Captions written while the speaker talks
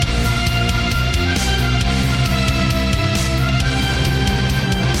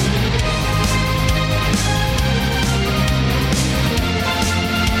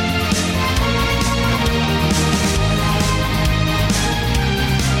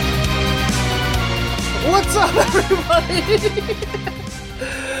What's up, everybody?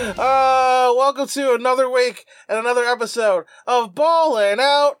 Welcome to another week and another episode of Ballin'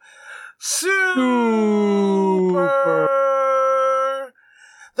 Out Super.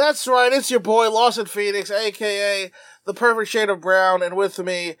 That's right, it's your boy Lawson Phoenix, aka the perfect shade of brown, and with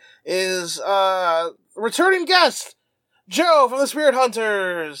me is returning guest Joe from the Spirit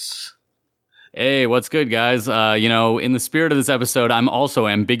Hunters. Hey, what's good, guys? In the spirit of this episode, I'm also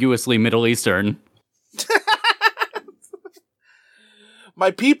ambiguously Middle Eastern. My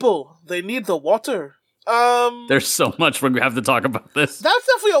people, they need the water. There's so much we have to talk about this. That's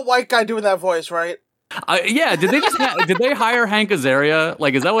definitely a white guy doing that voice, right? Yeah, did they hire Hank Azaria?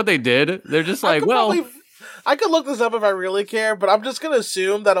 Like, is that what they did? They're just like, I could look this up if I really care, but I'm just gonna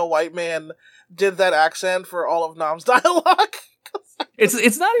assume that a white man did that accent for all of Nam's dialogue.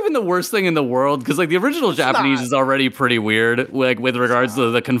 It's not even the worst thing in the world, because like the original Japanese is already pretty weird, like with regards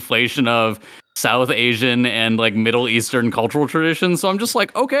to the conflation of South Asian and like Middle Eastern cultural traditions. So I'm just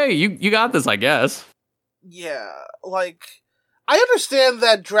like, okay, you got this, I guess. Yeah, like I understand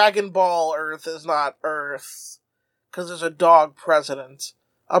that Dragon Ball Earth is not Earth because there's a dog president,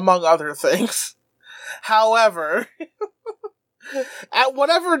 among other things. However, at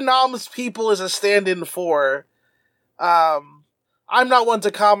whatever Nam's people is a stand-in for, I'm not one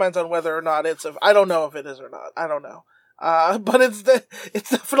to comment on whether or not I don't know if it is or not. I don't know. But it's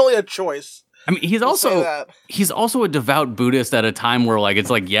definitely a choice. I mean, he's also a devout Buddhist at a time where like it's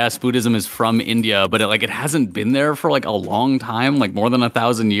like, yes, Buddhism is from India, but it hasn't been there for like a long time, like more than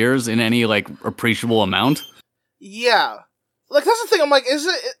 1,000 years in any like appreciable amount. Yeah, like that's the thing. I'm like,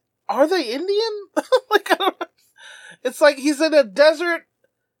 are they Indian? Like, I don't know. It's like he's in a desert.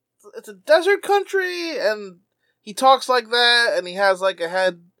 It's a desert country, and he talks like that, and he has like a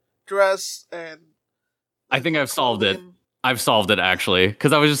headdress, and I think I've solved it. I've solved it, actually,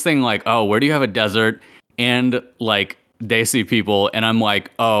 because I was just thinking, like, oh, where do you have a desert and, like, Desi people? And I'm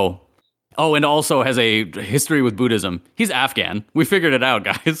like, and also has a history with Buddhism. He's Afghan. We figured it out,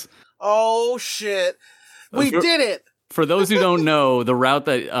 guys. Oh, shit. We did it. For those who don't know, the route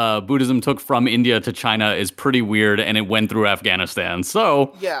that Buddhism took from India to China is pretty weird, and it went through Afghanistan.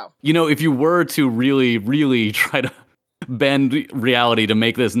 So, yeah. If you were to really, really try to bend reality to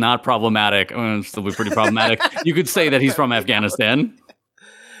make this not problematic, it'd still be pretty problematic, you could say that he's from Afghanistan.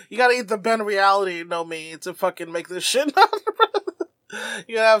 You gotta eat the bend reality, me, to fucking make this shit not.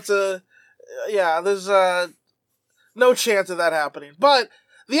 You have to, there's no chance of that happening. But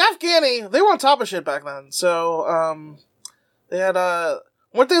the Afghani, they were on top of shit back then, so, they had,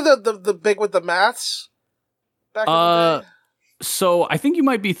 weren't they the big with the maths back in the day? So I think you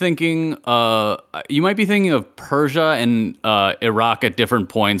might be thinking of Persia and Iraq at different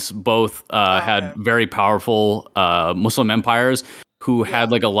points. Both had very powerful Muslim empires who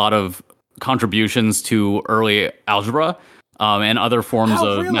had like a lot of contributions to early algebra and other forms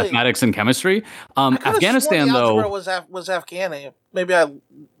of mathematics and chemistry. Afghanistan, though, was Afghani. Maybe I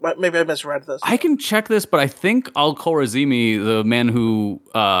misread this. I can check this, but I think Al-Khwarizmi, the man who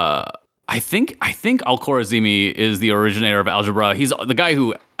I think Al-Khwarizmi is the originator of algebra. He's the guy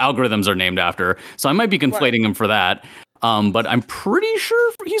who algorithms are named after. So I might be conflating him for that. But I'm pretty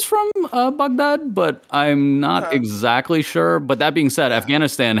sure he's from Baghdad, but I'm not exactly sure. But that being said,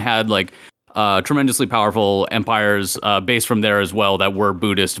 Afghanistan had like tremendously powerful empires based from there as well that were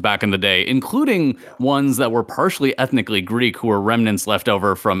Buddhist back in the day, including ones that were partially ethnically Greek, who were remnants left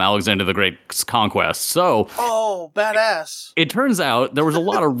over from Alexander the Great's conquest. So, badass. It turns out there was a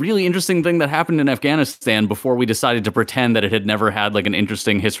lot of really interesting thing that happened in Afghanistan before we decided to pretend that it had never had like an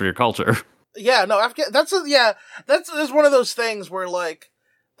interesting history or culture. Yeah, no, that's one of those things where like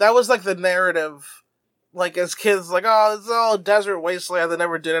that was like the narrative. Like, as kids, like, oh, it's all a desert wasteland, they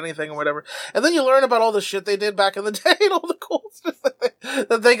never did anything or whatever. And then you learn about all the shit they did back in the day and all the cool stuff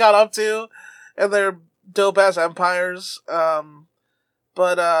that they got up to and their dope-ass empires. But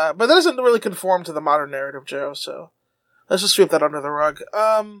that doesn't really conform to the modern narrative, Joe, so let's just sweep that under the rug. We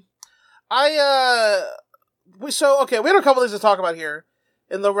had a couple things to talk about here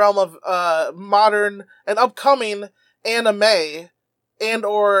in the realm of modern and upcoming anime and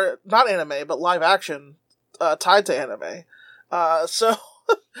or not anime, but live action tied to anime. And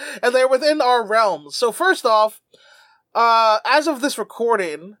they're within our realms. So first off, as of this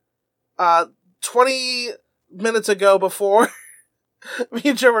recording, 20 minutes ago before me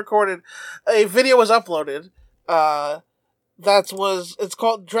and Joe recorded, a video was uploaded. It's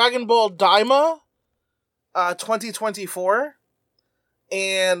called Dragon Ball Daima 2024.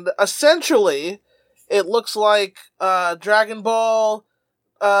 And essentially, it looks like Dragon Ball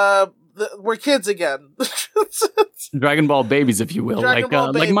we're kids again. Dragon Ball babies, if you will, Dragon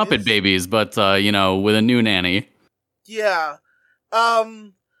Ball like babies. Muppet babies, but with a new nanny. Yeah.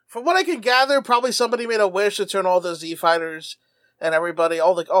 From what I can gather, probably somebody made a wish to turn all the Z Fighters and everybody,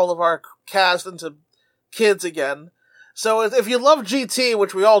 all of our cast into kids again. So if you love GT,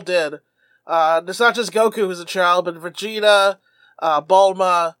 which we all did, it's not just Goku who's a child, but Vegeta,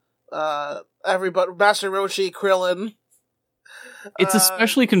 Bulma, everybody, Master Roshi, Krillin. It's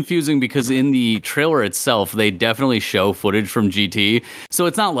especially confusing because in the trailer itself, they definitely show footage from GT. So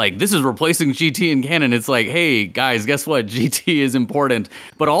it's not like this is replacing GT in canon. It's like, hey, guys, guess what? GT is important.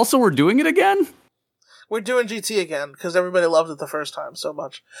 But also we're doing it again? We're doing GT again because everybody loved it the first time so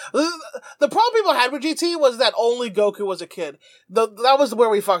much. The problem people had with GT was that only Goku was a kid. That was where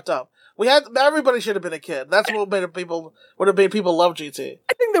we fucked up. Everybody should have been a kid. That's what would have made people love GT.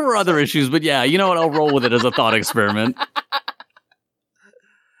 I think there were other issues, but yeah, you know what? I'll roll with it as a thought experiment.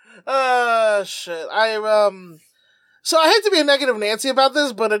 Shit. So I hate to be a negative Nancy about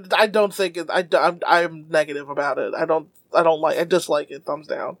this, but I don't think it. I'm negative about it. I dislike it. Thumbs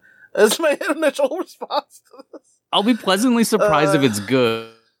down. That's my initial response to this. I'll be pleasantly surprised if it's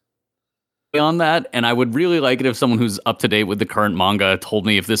good on that, and I would really like it if someone who's up to date with the current manga told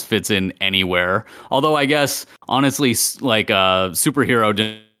me if this fits in anywhere. Although I guess, honestly, like superhero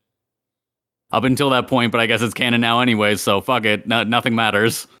didn't up until that point, but I guess it's canon now anyway, so fuck it. Nothing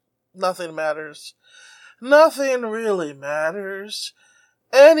matters. Nothing matters. Nothing really matters.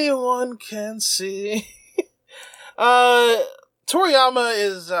 Anyone can see. Toriyama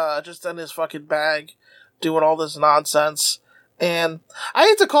is just in his fucking bag doing all this nonsense. And I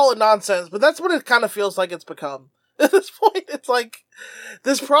hate to call it nonsense, but that's what it kind of feels like it's become. At this point, it's like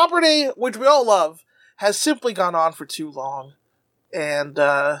this property, which we all love, has simply gone on for too long. And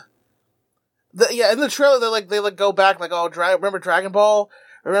in the trailer they go back like, oh, remember Dragon Ball?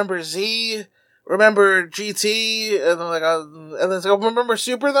 Remember Z? Remember GT? And they're like, and then it's like, remember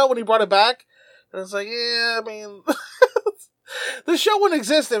Super though when he brought it back? And it's like, yeah, I mean, the show wouldn't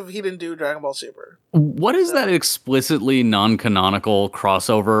exist if he didn't do Dragon Ball Super. What is that explicitly non-canonical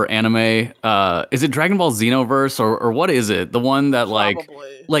crossover anime? Is it Dragon Ball Xenoverse or what is it? The one that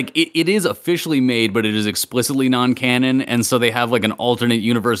it is officially made, but it is explicitly non-canon, and so they have like an alternate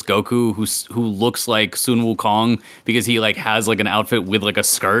universe Goku who looks like Sun Wukong because he like has like an outfit with like a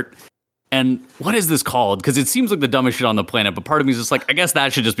skirt. And what is this called? Because it seems like the dumbest shit on the planet, but part of me is just like, I guess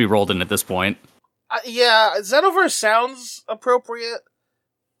that should just be rolled in at this point. Yeah, Xenoverse sounds appropriate.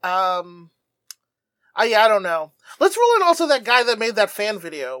 I don't know. Let's roll in also that guy that made that fan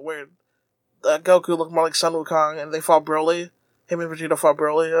video where Goku looked more like Sun Wukong and they fought Broly. Him and Vegeta fought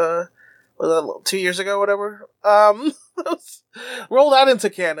Broly, 2 years ago, whatever. Roll that into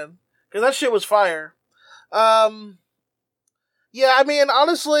canon. Because that shit was fire. Yeah, I mean,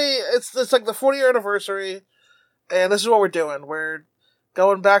 honestly, it's like the 40-year anniversary, and this is what we're doing. We're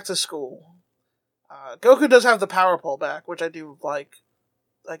going back to school. Goku does have the power pole back, which I do like,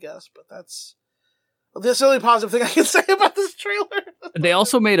 I guess, but that's the only positive thing I can say about this trailer. They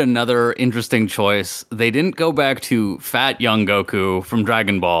also made another interesting choice. They didn't go back to fat young Goku from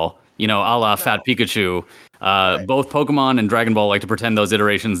Dragon Ball, a la Fat Pikachu. Right. Both Pokemon and Dragon Ball like to pretend those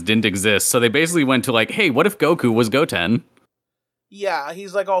iterations didn't exist, so they basically went to like, hey, what if Goku was Goten? Yeah,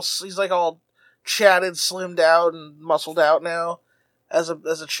 he's like all chatted, slimmed out, and muscled out now as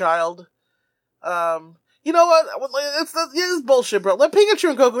a child. You know what? It's bullshit, bro. Let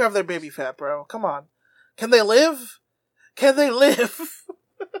Pikachu and Goku have their baby fat, bro. Come on. Can they live? Can they live?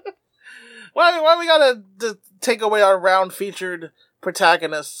 Why we gotta take away our round featured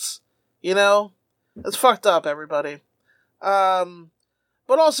protagonists? It's fucked up, everybody. But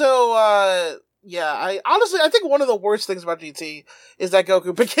also, yeah, I think one of the worst things about GT is that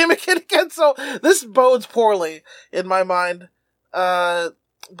Goku became a kid again, so this bodes poorly in my mind.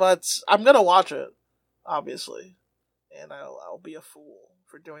 But I'm gonna watch it, obviously, and I'll be a fool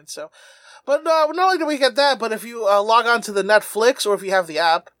for doing so. But not only do we get that, but if you log on to the Netflix, or if you have the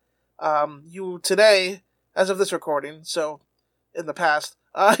app, you today, as of this recording, so in the past,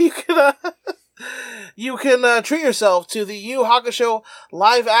 you can treat yourself to the Yu Hakusho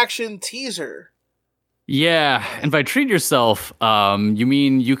live action teaser. Yeah, and by treat yourself, you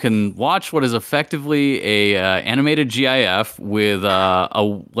mean you can watch what is effectively a animated GIF with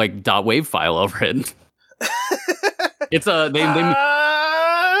a like .wav file over it. It's they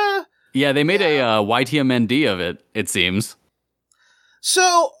made a YTMND of it. It seems.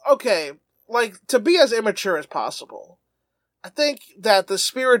 So okay, like to be as immature as possible, I think that the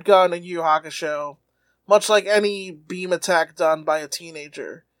spirit gun in Yu Yu Hakusho, much like any beam attack done by a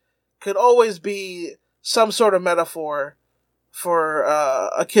teenager, could always be some sort of metaphor for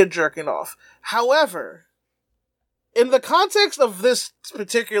a kid jerking off. However, in the context of this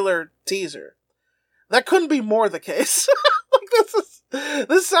particular teaser, that couldn't be more the case.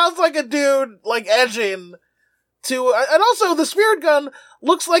 This sounds like a dude like edging to, and also the spirit gun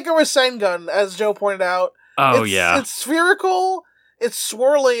looks like a Rasengan, as Joe pointed out. Oh, it's spherical. It's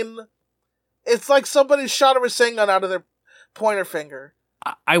swirling. It's like somebody shot a Rasengan out of their pointer finger.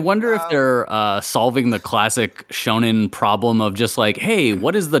 I wonder if they're solving the classic shonen problem of just like, hey,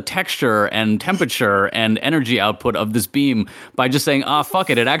 what is the texture and temperature and energy output of this beam by just saying, fuck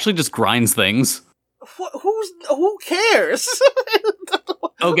it, it actually just grinds things. Who cares?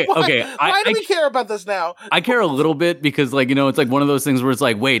 Okay. Why do we care about this now? I care a little bit because, like, it's like one of those things where it's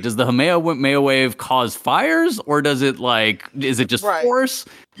like, wait, does the Hamea wave cause fires, or does it is it just force?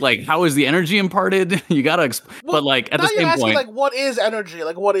 Like, how is the energy imparted? You gotta, but like at the same point, like, what is energy?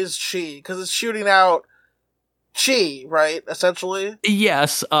 Like, what is chi? Because it's shooting out chi, right? Essentially.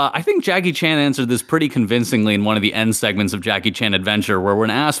 Yes, I think Jackie Chan answered this pretty convincingly in one of the end segments of Jackie Chan Adventure, where when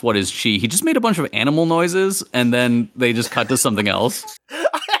asked what is chi, he just made a bunch of animal noises, and then they just cut to something else.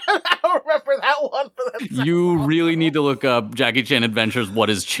 I don't remember that one. But you really need to look up Jackie Chan Adventures. What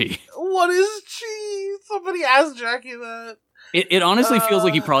is chi? What is chi? Somebody asked Jackie that. It honestly feels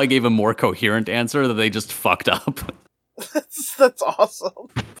like he probably gave a more coherent answer that they just fucked up. That's awesome.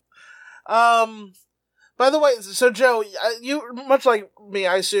 By the way, so Joe, you, much like me,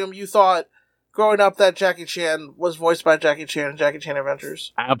 I assume you thought growing up that Jackie Chan was voiced by Jackie Chan in Jackie Chan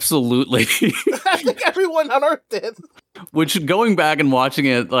Adventures. Absolutely. I think everyone on Earth did. Which, going back and watching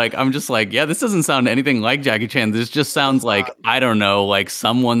it, like, I'm just like, yeah, this doesn't sound anything like Jackie Chan. This just sounds like, I don't know, like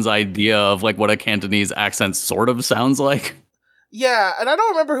someone's idea of like what a Cantonese accent sort of sounds like. Yeah, and I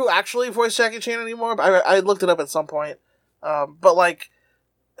don't remember who actually voiced Jackie Chan anymore, but I looked it up at some point. But like,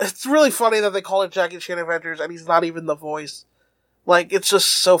 it's really funny that they call it Jackie Chan Adventures and he's not even the voice. Like, it's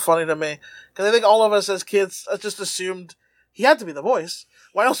just so funny to me. Because I think all of us as kids just assumed he had to be the voice.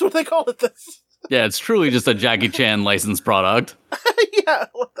 Why else would they call it this? Yeah, it's truly just a Jackie Chan licensed product. Yeah,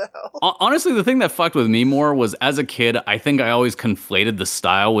 what the hell? Honestly, the thing that fucked with me more was, as a kid, I think I always conflated the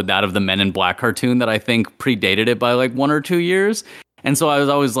style with that of the Men in Black cartoon that I think predated it by like 1 or 2 years. And so I was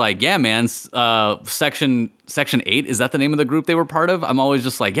always like, yeah, man, Section 8, is that the name of the group they were part of? I'm always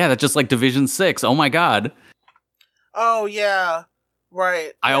just like, yeah, that's just like Division 6. Oh my God. Oh, yeah.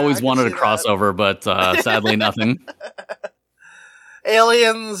 Right. I always wanted a crossover, but sadly nothing.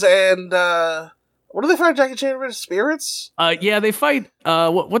 Aliens and, what do they fight Jackie Chan with? Spirits? Yeah, they fight,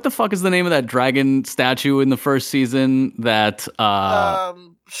 what the fuck is the name of that dragon statue in the first season that,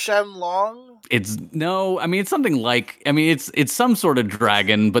 Shenlong? It's something like, it's some sort of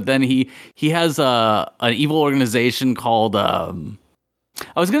dragon, but then he has an evil organization called, I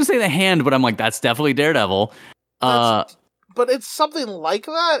was going to say the Hand, but I'm like, that's definitely Daredevil. But it's something like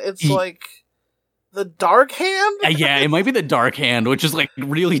that? It's like the Dark Hand? Yeah, it might be the Dark Hand, which is like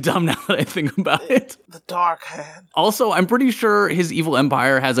really dumb now that I think about it. The Dark Hand. Also, I'm pretty sure his evil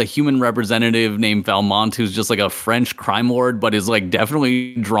empire has a human representative named Valmont, who's just like a French crime lord, but is like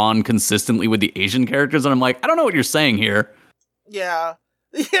definitely drawn consistently with the Asian characters. And I'm like, I don't know what you're saying here. Yeah.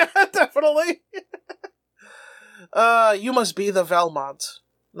 Yeah, definitely. You must be the Valmont.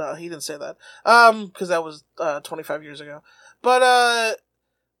 No, he didn't say that. Because that was 25 years ago. But yeah,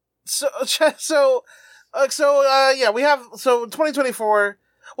 we have 2024.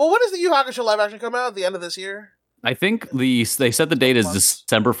 Well, when does the Yu Hakusho live action come out? At the end of this year? I think they set the date as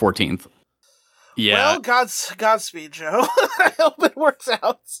December 14th. Yeah. Well, Godspeed, Joe. I hope it works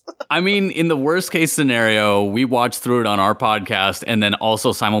out. I mean, in the worst case scenario, we watch through it on our podcast and then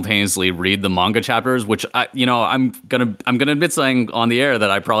also simultaneously read the manga chapters, which I'm gonna admit something on the air that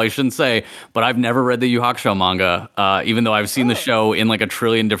I probably shouldn't say, but I've never read the Yu Hakusho manga, even though I've seen the show in like a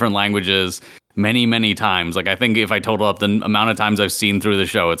trillion different languages many, many times. Like, I think if I total up the amount of times I've seen through the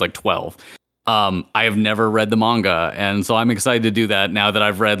show, it's like 12. I have never read the manga, and so I'm excited to do that now that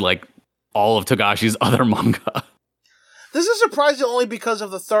I've read like all of Togashi's other manga. This is surprising only because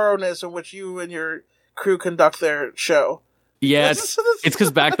of the thoroughness in which you and your crew conduct their show. Yeah, it's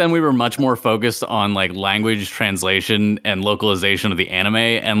because back then we were much more focused on like language translation and localization of the anime,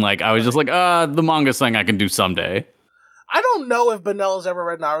 and like I was just like, the manga thing I can do someday. I don't know if Benel's ever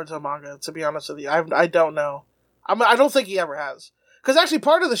read Naruto manga, to be honest with you. I don't know. I don't think he ever has. Because actually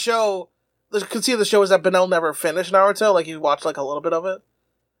part of the show, the conceit of the show is that Benel never finished Naruto, like he watched like a little bit of it.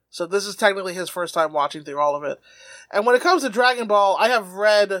 So this is technically his first time watching through all of it. And when it comes to Dragon Ball, I have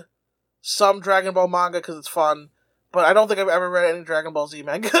read some Dragon Ball manga because it's fun, but I don't think I've ever read any Dragon Ball Z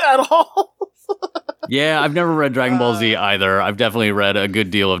manga at all. Yeah, I've never read Dragon Ball Z either. I've definitely read a good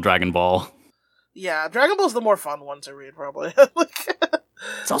deal of Dragon Ball. Yeah, Dragon Ball's the more fun one to read, probably.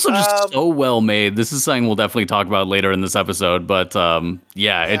 It's also just so well made. This is something we'll definitely talk about later in this episode, but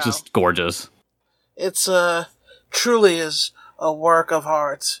yeah, it's just gorgeous. It's truly is a work of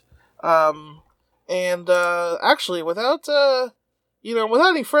art. And actually, without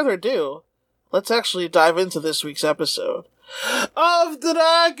any further ado, let's actually dive into this week's episode of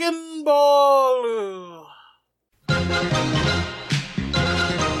Dragon Ball.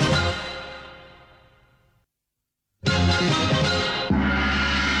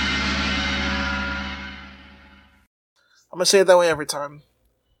 I'm gonna say it that way every time.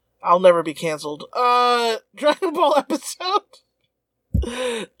 I'll never be cancelled. Dragon Ball episode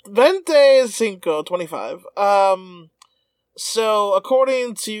 25. So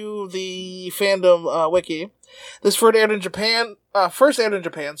according to the fandom wiki, this first aired in Japan, August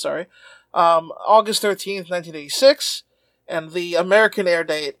 13th, 1986, and the American air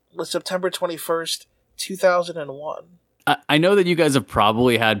date was September 21st, 2001. I know that you guys have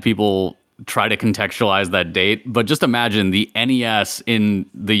probably had people try to contextualize that date, but just imagine the NES in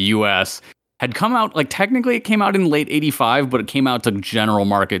the US had come out, like technically it came out in late 85, but it came out to general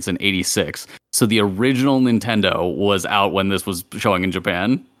markets in 86. So the original Nintendo was out when this was showing in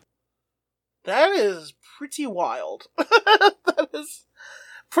Japan. That is pretty wild. That is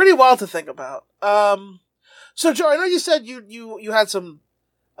pretty wild to think about. So Joe, I know you said you had some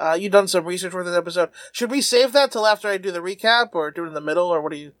you done some research for this episode. Should we save that till after I do the recap, or do it in the middle, or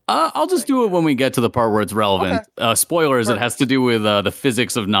what do you? I'll just do it when we get to the part where it's relevant. Okay. Spoilers: Perfect. It has to do with the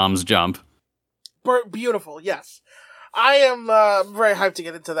physics of Nam's jump. Beautiful, yes. I am very hyped to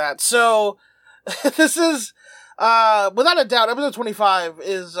get into that. So this is, without a doubt, episode 25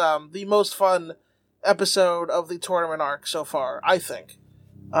 is the most fun episode of the tournament arc so far, I think.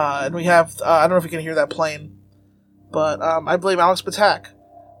 And we have, I don't know if you can hear that plane, but I blame Alex Patak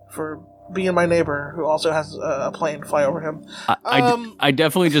for being my neighbor who also has a plane fly over him. I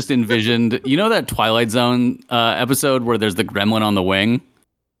definitely just envisioned, you know that Twilight Zone episode where there's the gremlin on the wing?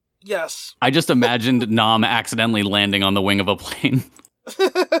 Yes. I just imagined Nam accidentally landing on the wing of a plane.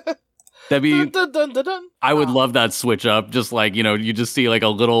 That'd be... Dun, dun, dun, dun. I would love that switch up. Just like, you just see like a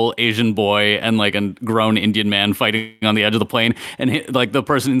little Asian boy and like a grown Indian man fighting on the edge of the plane, and like the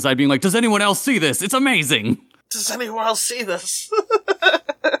person inside being like, does anyone else see this? It's amazing. Does anyone else see this?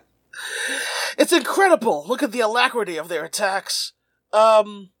 It's incredible. Look at the alacrity of their attacks.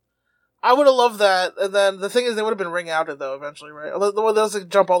 I would have loved that. And then the thing is, they would have been ring-outed though eventually, right? They'll like,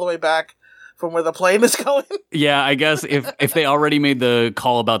 jump all the way back from where the plane is going. Yeah, I guess if they already made the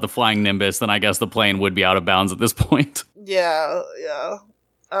call about the flying Nimbus, then I guess the plane would be out of bounds at this point. Yeah.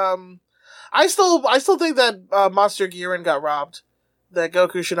 I still think that Monster Girin got robbed. That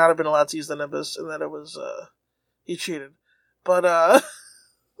Goku should not have been allowed to use the Nimbus, and that it was he cheated. But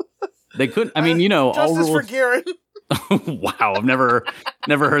they couldn't. I mean, all rules for Girin. Wow, I've never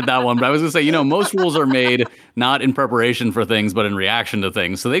heard that one. But I was gonna say, most rules are made not in preparation for things, but in reaction to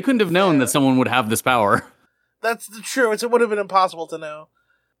things. So they couldn't have known that someone would have this power. That's true. It would have been impossible to know.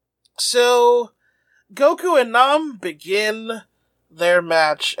 So Goku and Nam begin their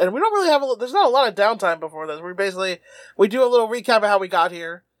match, and we don't really have there's not a lot of downtime before this. We do a little recap of how we got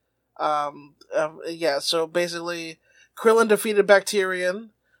here. So basically, Krillin defeated Bacterian,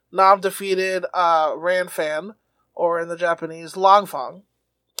 Nam defeated Ranfan, or in the Japanese, Longfang.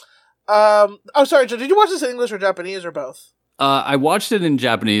 Sorry, Joe, did you watch this in English or Japanese, or both? I watched it in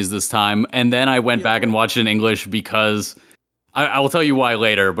Japanese this time, and then I went back and watched it in English because I will tell you why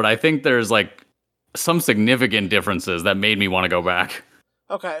later, but I think there's like some significant differences that made me want to go back.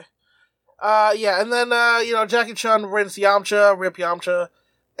 Okay. And then, Jackie Chun rinsed Yamcha, Rip Yamcha,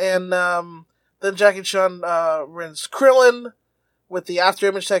 and then Jackie Chun rinsed Krillin with the after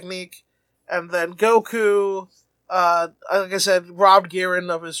image technique, and then Goku, like I said, robbed Girin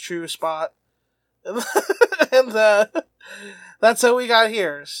of his true spot. And that's how we got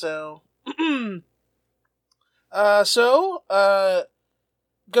here. So, Goku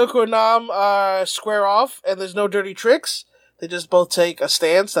and Nam square off, and there's no dirty tricks. They just both take a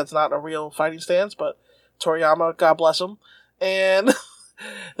stance. That's not a real fighting stance, but Toriyama, God bless him. And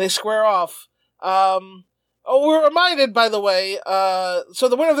they square off. We're reminded, by the way, so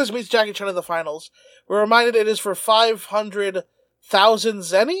the winner of this meets Jackie Chun in the finals. We're reminded it is for 500,000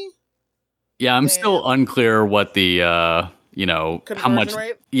 zeni? Yeah, I'm still unclear what the, how much...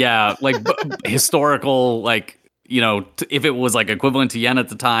 rate? Yeah, like, historical, like, if it was, like, equivalent to yen at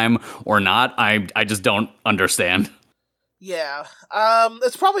the time or not, I just don't understand. Yeah.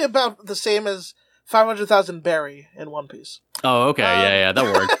 It's probably about the same as 500,000 berry in One Piece. Oh, okay. Yeah, that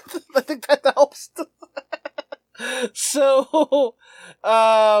works. I think that helps. So,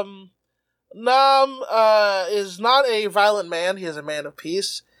 Nam is not a violent man. He is a man of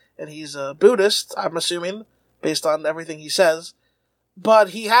peace, and he's a Buddhist, I'm assuming, based on everything he says. But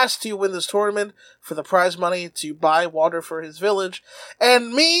he has to win this tournament for the prize money to buy water for his village.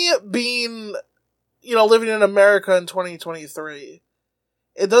 And me being, living in America in 2023,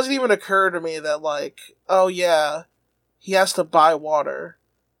 it doesn't even occur to me that, like, oh yeah, he has to buy water,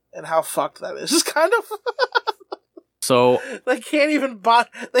 and how fucked that is. It's kind of... So they can't even buy.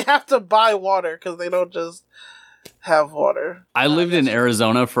 They have to buy water because they don't just have water. I lived in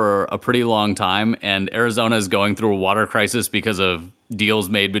Arizona for a pretty long time, and Arizona is going through a water crisis because of deals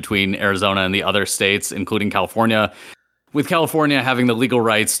made between Arizona and the other states, including California. With California having the legal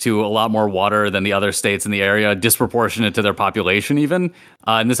rights to a lot more water than the other states in the area, disproportionate to their population even.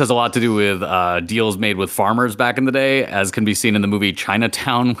 And this has a lot to do with deals made with farmers back in the day, as can be seen in the movie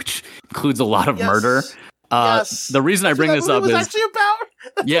Chinatown, which includes a lot of murder. Yes. The reason I bring this up is actually about.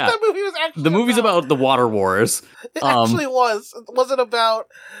 That's yeah, what that movie was actually the movie's about the water wars. It actually was. It wasn't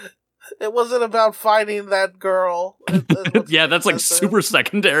about finding that girl. Yeah, that's like super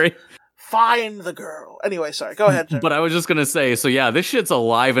secondary. Find the girl. Anyway, sorry. Go ahead, Jim. But I was just gonna say, so yeah, this shit's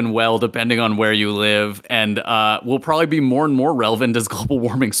alive and well depending on where you live, and will probably be more and more relevant as global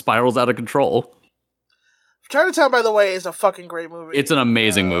warming spirals out of control. Chinatown, by the way, is a fucking great movie. It's an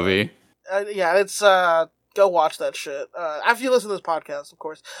amazing movie. Yeah, it's go watch that shit. After you listen to this podcast, of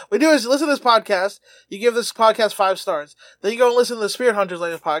course. What you do is you listen to this podcast, you give this podcast 5 stars. Then you go and listen to the Spirit Hunters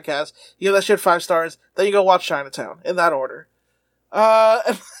latest podcast, you give that shit 5 stars, then you go watch Chinatown, in that order.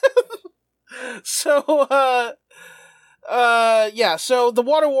 So the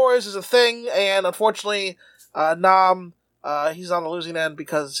Water Wars is a thing, and unfortunately, Nam, he's on the losing end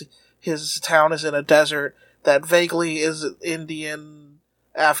because his town is in a desert that vaguely is Indian,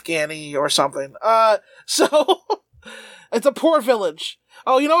 Afghani or something. So it's a poor village.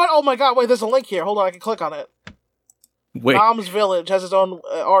 Oh, you know what? Oh my god, wait, there's a link here. Hold on, I can click on it. Wait. Nam's Village has its own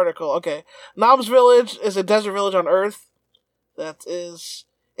article. Okay. Nam's Village is a desert village on Earth. It's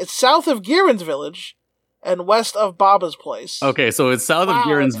south of Girin's village and west of Baba's place. Okay, so it's south of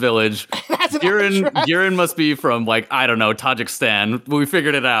Girin's village. Girin must be from, like, I don't know, Tajikistan. We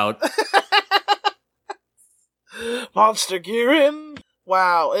figured it out. Monster Girin.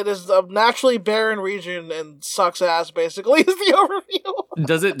 Wow, it is a naturally barren region and sucks ass, basically, is the overview.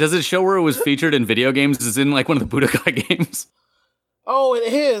 Does it show where it was featured in video games? Is it in, like, one of the Budokai games? Oh,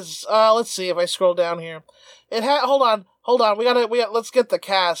 it is. Let's see if I scroll down here. Hold on. Let's get the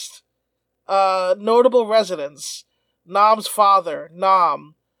cast. Notable residents. Nam's father,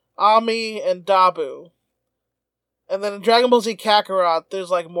 Nam, Ami, and Dabu. And then in Dragon Ball Z Kakarot, there's,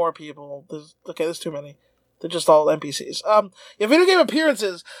 like, more people. There's too many. They're just all NPCs. Video game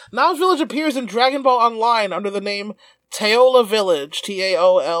appearances. Nam's Village appears in Dragon Ball Online under the name Taola Village.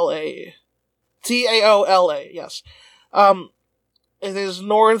 Taola. Taola, yes. It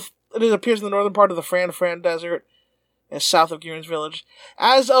appears in the northern part of the Fran Desert, and south of Girin's village.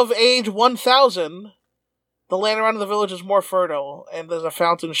 As of age 1000, the land around the village is more fertile, and there's a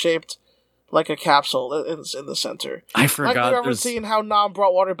fountain shaped like a capsule in the center. I forgot. Like we've ever seen how Nam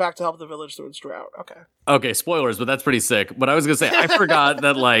brought water back to help the village through its drought. Okay, spoilers, but that's pretty sick. But I was gonna say, I forgot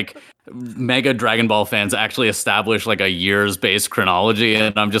that, like, mega Dragon Ball fans actually established, like, a years-based chronology,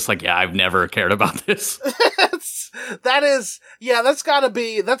 and I'm just like, yeah, I've never cared about this. That's gotta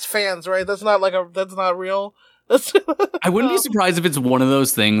be, that's fans, right? That's not real. I wouldn't be surprised if it's one of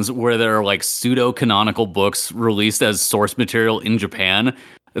those things where there are, like, pseudo-canonical books released as source material in Japan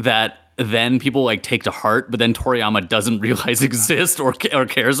that then people, like, take to heart, but then Toriyama doesn't realize exist or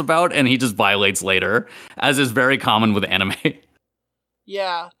cares about, and he just violates later, as is very common with anime.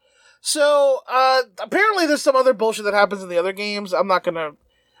 Yeah. So, apparently there's some other bullshit that happens in the other games. I'm not gonna...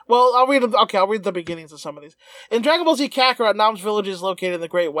 Well, I'll read the beginnings of some of these. In Dragon Ball Z Kakarot, Nam's village is located in the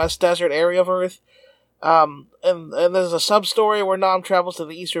Great West Desert area of Earth. And there's a sub-story where Nam travels to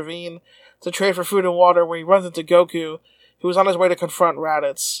the East Ravine to trade for food and water, where he runs into Goku, who is on his way to confront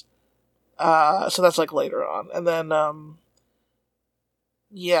Raditz. So that's, like, later on. And then,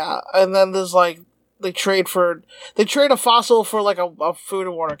 and then there's, like, they trade a fossil for, like, a food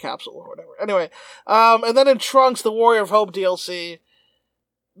and water capsule or whatever. Anyway, and then in Trunks, the Warrior of Hope DLC,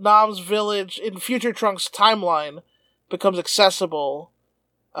 Nam's village in future Trunks' timeline becomes accessible,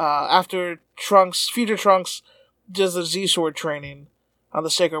 after future Trunks does the Z-Sword training on the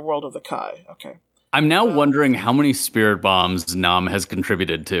sacred world of the Kai. Okay. I'm now wondering how many spirit bombs Nam has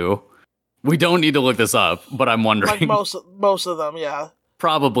contributed to. We don't need to look this up, but I'm wondering. Like most of them, yeah.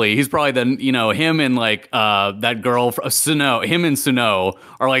 Probably. He's probably him and, like, that girl, Suno, him and Suno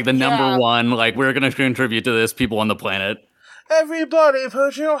are, like, the number one, like, we're going to contribute to this people on the planet. Everybody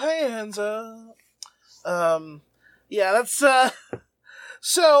put your hands up. Yeah, that's,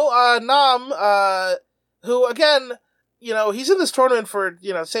 so, Nam, who, again, he's in this tournament for,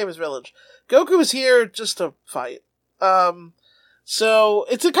 save his village. Goku is here just to fight. So,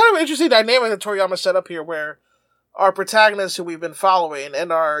 it's a kind of interesting dynamic that Toriyama set up here, where our protagonist, who we've been following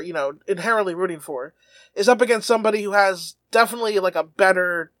and are, inherently rooting for, is up against somebody who has definitely, like, a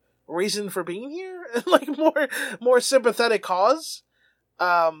better reason for being here, and, like, more sympathetic cause.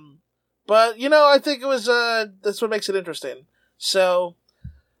 But, I think it was, that's what makes it interesting. So,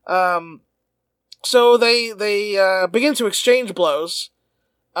 they begin to exchange blows.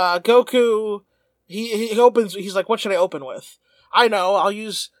 Goku, he opens, he's like, what should I open with? I know, I'll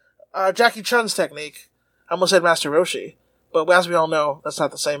use, Jackie Chun's technique. I almost said Master Roshi, but as we all know, that's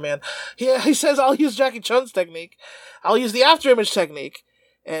not the same man. He says, I'll use Jackie Chun's technique. I'll use the after image technique.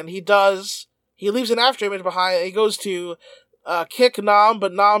 And he does. He leaves an after image behind. He goes to kick Nam,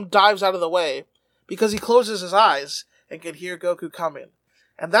 but Nam dives out of the way because he closes his eyes and can hear Goku coming.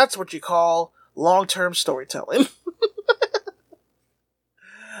 And that's what you call long-term storytelling.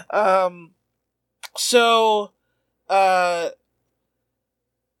 So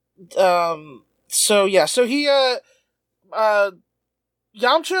he,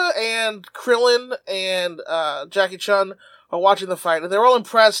 Yamcha and Krillin and, Jackie Chun are watching the fight, and they're all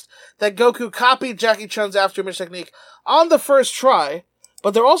impressed that Goku copied Jackie Chun's after-image technique on the first try,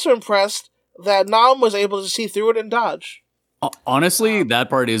 but they're also impressed that Nam was able to see through it and dodge. Honestly, that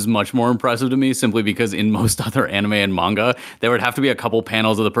part is much more impressive to me, simply because in most other anime and manga, there would have to be a couple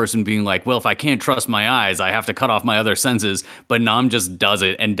panels of the person being like, well, if I can't trust my eyes, I have to cut off my other senses, but Nam just does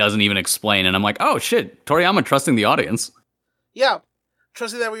it and doesn't even explain, and I'm like, oh shit, Toriyama trusting the audience. Yeah,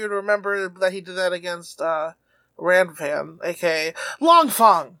 trusting that we would remember that he did that against, Ranfan, aka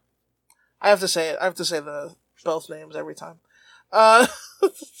Longfang. I have to say it. I have to say the both names every time.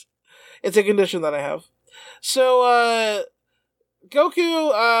 It's a condition that I have. So,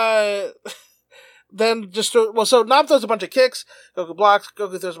 Goku, then just, so Nam throws a bunch of kicks, Goku blocks,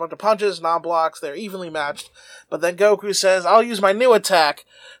 Goku throws a bunch of punches, Nam blocks, they're evenly matched. But then Goku says, I'll use my new attack,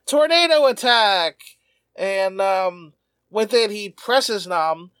 Tornado Attack! And, with it, he presses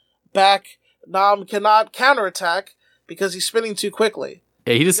Nam back. Nam cannot counterattack because he's spinning too quickly.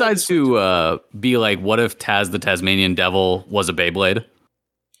 Yeah, he decides to be like, what if Taz the Tasmanian Devil was a Beyblade?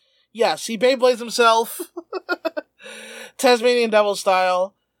 Yes, he Beyblades himself. Tasmanian Devil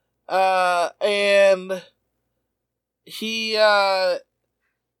style. And he, as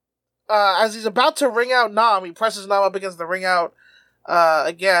he's about to ring out Nam, he presses Nam up against the ring out,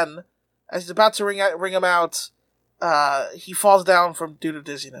 again. As he's about to ring him out, he falls down due to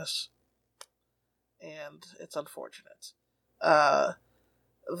dizziness. And it's unfortunate.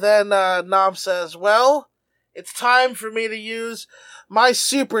 Then Nam says, well, it's time for me to use my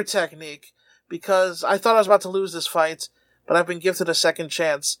super technique, because I thought I was about to lose this fight, but I've been gifted a second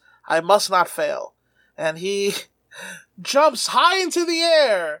chance. I must not fail. And he jumps high into the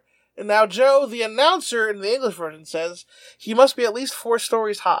air. And now Joe, the announcer in the English version, says he must be at least 4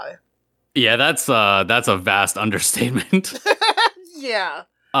 stories high. Yeah, that's a vast understatement. Yeah.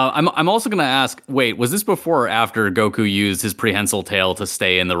 I'm also going to ask, wait, was this before or after Goku used his prehensile tail to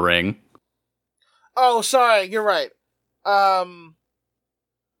stay in the ring? Oh, sorry, you're right. I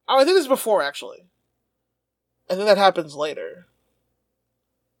think this is before, actually. I think that happens later.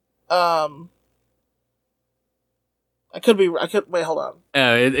 Wait, hold on.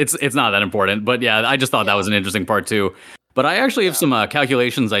 It's not that important, but yeah, I just thought that was an interesting part too. But I actually have some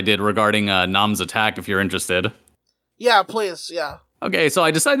calculations I did regarding Nam's attack, if you're interested. Yeah, please, yeah. Okay, so I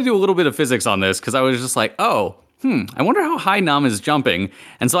decided to do a little bit of physics on this, because I was just like, I wonder how high Nam is jumping.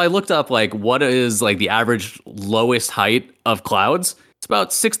 And so I looked up, like, what is, like, the average lowest height of clouds. It's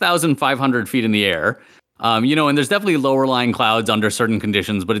about 6,500 feet in the air. And there's definitely lower lying clouds under certain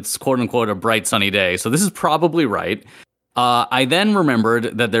conditions, but it's quote unquote a bright sunny day. So this is probably right. I then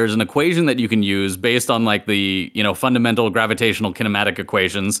remembered that there's an equation that you can use based on like the, fundamental gravitational kinematic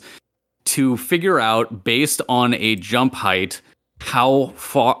equations to figure out, based on a jump height, how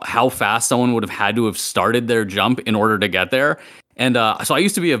fast someone would have had to have started their jump in order to get there. And so I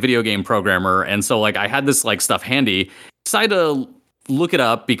used to be a video game programmer, and so like I had this like stuff handy. Decided to look it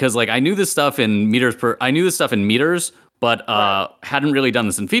up because like I knew this stuff in meters, but hadn't really done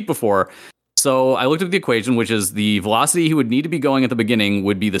this in feet before. So I looked at the equation, which is the velocity he would need to be going at the beginning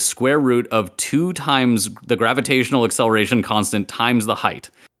would be the square root of 2 times the gravitational acceleration constant times the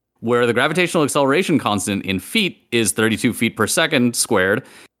height, where the gravitational acceleration constant in feet is 32 feet per second squared.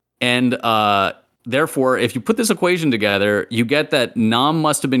 And Therefore, if you put this equation together, you get that Nam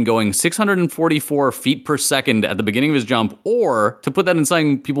must have been going 644 feet per second at the beginning of his jump, or, to put that in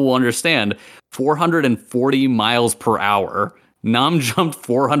something people will understand, 440 miles per hour. Nam jumped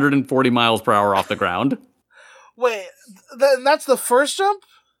 440 miles per hour off the ground. Wait, that's the first jump?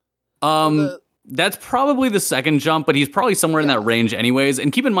 That's probably the second jump, but he's probably somewhere in that range anyways.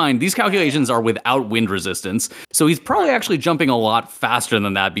 And keep in mind, these calculations are without wind resistance. So he's probably actually jumping a lot faster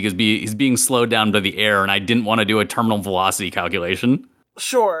than that because he's being slowed down by the air, and I didn't want to do a terminal velocity calculation.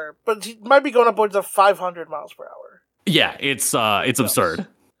 Sure, but he might be going upwards of 500 miles per hour. Yeah, it's absurd.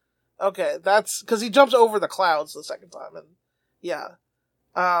 Okay, that's because he jumps over the clouds the second time, and yeah.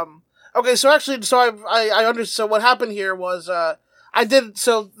 Okay, so actually, I understand. So what happened here was,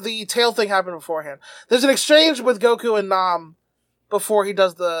 so the tail thing happened beforehand. There's an exchange with Goku and Nam before he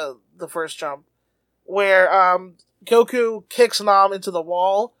does the first jump, where, Goku kicks Nam into the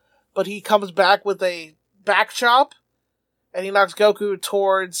wall, but he comes back with a back chop, and he knocks Goku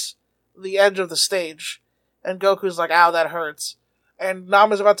towards the edge of the stage, and Goku's like, ow, that hurts. And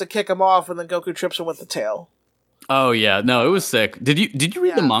Nam is about to kick him off, and then Goku trips him with the tail. Oh yeah, no, it was sick. Did you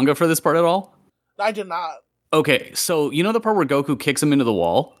read the manga for this part at all? I did not. Okay, so you know the part where Goku kicks him into the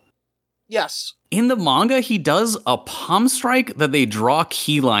wall? Yes. In the manga, he does a palm strike that they draw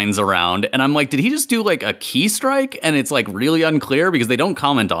key lines around, and I'm like, did he just do like a key strike? And it's like really unclear because they don't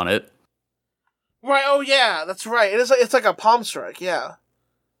comment on it. Right. Oh yeah, that's right. It's like a palm strike. Yeah.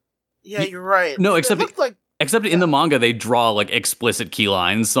 Yeah, you're right. No, except in the manga they draw like explicit key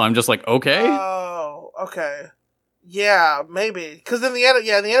lines, so I'm just like, okay. Oh, okay. Yeah, maybe because in the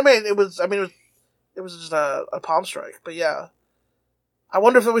anime, it was. I mean, it was just a palm strike. But yeah, I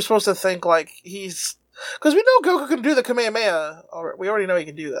wonder if we're supposed to think like he's because we know Goku can do the Kamehameha. We already know he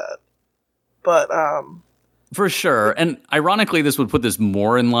can do that. But for sure, and ironically, this would put this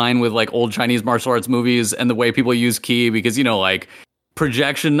more in line with like old Chinese martial arts movies and the way people use ki, because like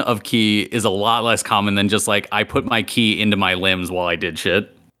projection of ki is a lot less common than just like I put my ki into my limbs while I did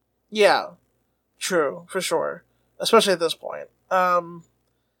shit. Yeah, true, for sure. Especially at this point.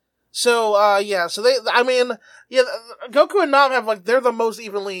 So Goku and Nam have like, they're the most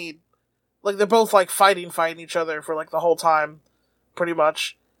evenly, like they're both like fighting each other for like the whole time, pretty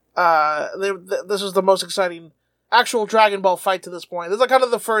much. This is the most exciting actual Dragon Ball fight to this point. This is like kind of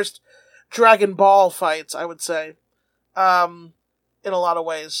the first Dragon Ball fights, I would say, in a lot of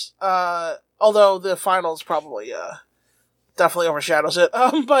ways. Although the finals probably, definitely overshadows it.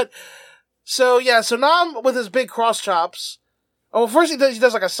 So Nam with his big cross chops. Oh, well, first he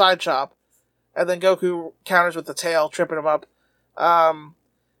does like a side chop, and then Goku counters with the tail, tripping him up.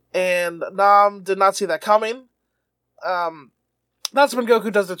 And Nam did not see that coming. That's when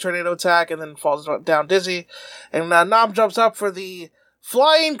Goku does the tornado attack and then falls down dizzy. And Nam jumps up for the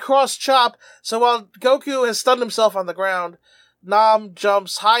flying cross chop. So while Goku has stunned himself on the ground, Nam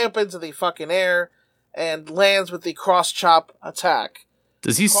jumps high up into the fucking air and lands with the cross chop attack.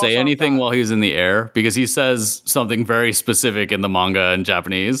 Does he say anything while he's in the air? Because he says something very specific in the manga in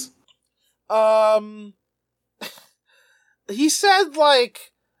Japanese. He said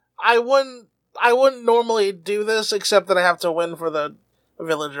like, I wouldn't normally do this except that I have to win for the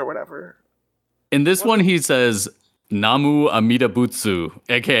village or whatever. In this one, he says, Namu Amida Butsu,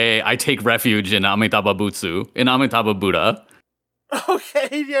 aka I take refuge in Amitabha Butsu, in Amitabha Buddha.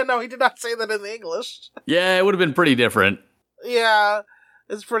 Okay, yeah, no, he did not say that in the English. Yeah, it would have been pretty different. Yeah,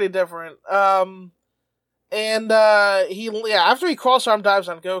 it's pretty different. After he cross-arm dives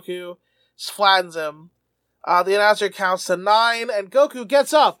on Goku, flattens him, the announcer counts to 9, and Goku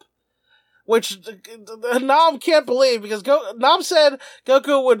gets up. Which Nam can't believe, because Nam said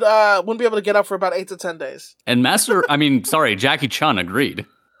Goku wouldn't be able to get up for about 8 to 10 days. And Jackie Chun agreed.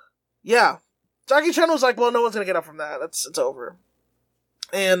 Yeah. Jackie Chun was like, well, no one's going to get up from that. It's over.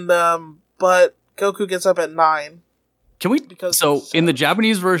 And, but Goku gets up at 9. In the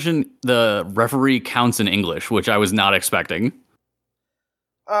Japanese version, the referee counts in English, which I was not expecting.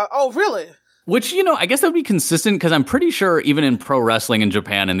 Oh, really? Which, I guess that would be consistent, because I'm pretty sure even in pro wrestling in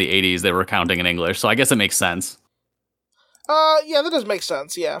Japan in the 80s, they were counting in English, so I guess it makes sense. Yeah, that does make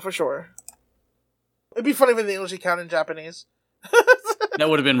sense, yeah, for sure. It'd be funny if in the English he counted in Japanese. That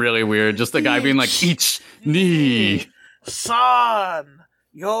would have been really weird, just the guy being like, Ich, ni, san,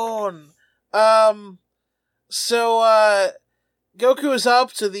 yon. So, Goku is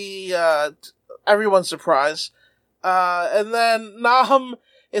up to the, everyone's surprise. And then Nam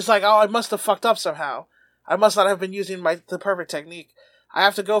is like, oh, I must have fucked up somehow. I must not have been using the perfect technique. I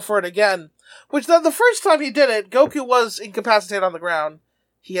have to go for it again. Which, the first time he did it, Goku was incapacitated on the ground.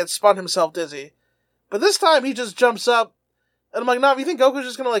 He had spun himself dizzy. But this time, he just jumps up, And I'm like, no, you think Goku's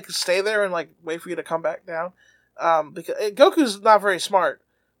just gonna like stay there and like wait for you to come back down? Because Goku's not very smart,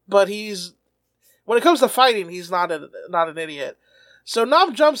 but when it comes to fighting, he's not an idiot. So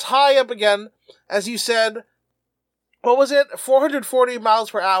Nam jumps high up again, as you said. What was it? 440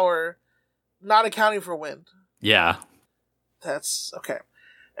 miles per hour, not accounting for wind. Yeah. That's okay.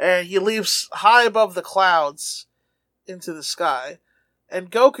 And he leaps high above the clouds into the sky,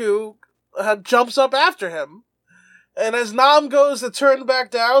 and Goku jumps up after him. And as Nam goes to turn back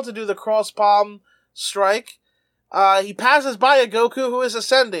down to do the cross palm strike, he passes by a Goku who is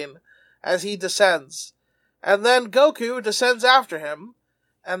ascending as he descends. And then Goku descends after him,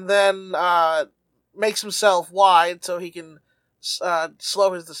 and then makes himself wide so he can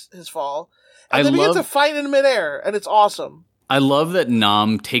slow his fall. And they begin to fight in midair, and it's awesome. I love that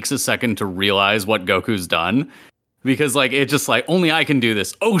Nam takes a second to realize what Goku's done. Because, like, it's just like, only I can do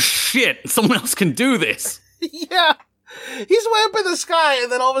this. Oh, shit! Someone else can do this! Yeah! He's way up in the sky,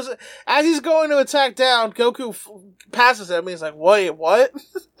 and then all of a sudden, as he's going to attack down, Goku passes him, and he's like, wait, what?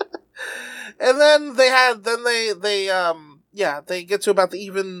 And then they get to about the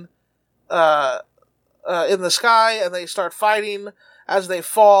even, in the sky, and they start fighting as they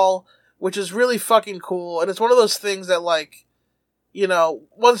fall, which is really fucking cool. And it's one of those things that, like, you know,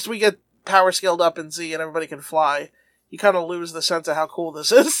 once we get power scaled up in Z and everybody can fly, you kind of lose the sense of how cool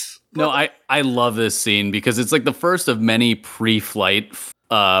this is. No, I love this scene because it's like the first of many pre-flight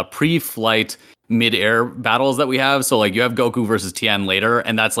mid-air battles that we have. So like you have Goku versus Tien later,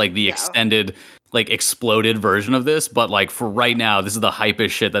 and that's like the extended, like exploded version of this. But like for right now, this is the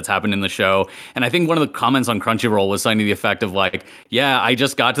hypest shit that's happened in the show. And I think one of the comments on Crunchyroll was something to the effect of like, yeah, I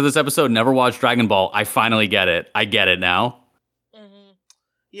just got to this episode, never watched Dragon Ball. I finally get it. I get it now. Mm-hmm.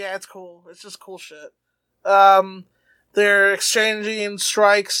 Yeah, it's cool. It's just cool shit. They're exchanging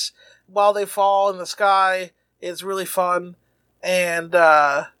strikes while they fall in the sky. It's really fun. And,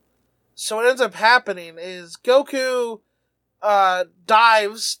 so what ends up happening is Goku,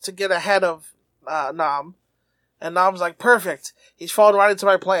 dives to get ahead of, Nam. And Nam's like, perfect. He's fallen right into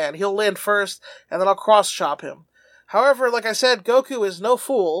my plan. He'll land first, and then I'll cross-chop him. However, like I said, Goku is no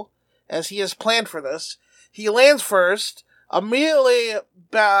fool, as he has planned for this. He lands first, immediately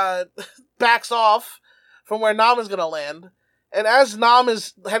backs off from where Nam is going to land. And as Nam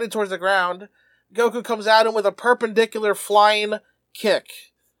is headed towards the ground, Goku comes at him with a perpendicular flying kick.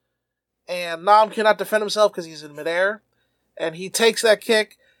 And Nam cannot defend himself because he's in midair. And he takes that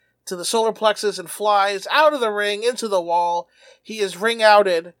kick to the solar plexus and flies out of the ring into the wall. He is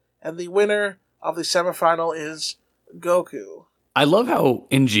ring-outed, and the winner of the semifinal is Goku. I love how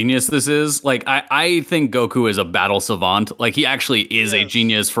ingenious this is. Like, I think Goku is a battle savant. Like, he actually is a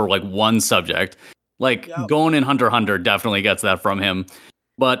genius for, like, one subject. Like, Gon in Hunter x Hunter definitely gets that from him.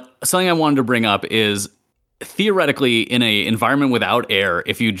 But something I wanted to bring up is, theoretically, in an environment without air,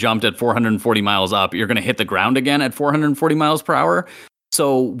 if you jumped at 440 miles up, you're going to hit the ground again at 440 miles per hour.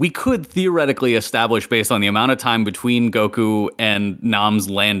 So we could theoretically establish, based on the amount of time between Goku and Nam's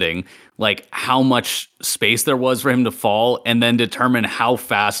landing, like how much space there was for him to fall, and then determine how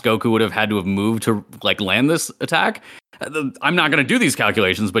fast Goku would have had to have moved to like land this attack. I'm not going to do these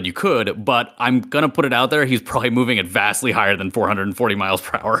calculations, but you could. But I'm going to put it out there. He's probably moving at vastly higher than 440 miles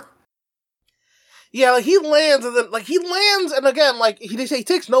per hour. Yeah, like he lands, and again, like he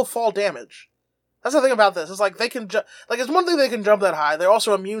takes no fall damage. That's the thing about this. It's like they can it's one thing they can jump that high. They're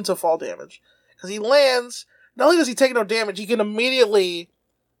also immune to fall damage because he lands. Not only does he take no damage, he can immediately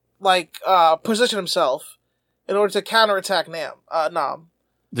position himself in order to counterattack Nam.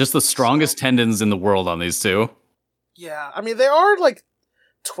 Just the strongest tendons in the world on these two. Yeah, I mean they are like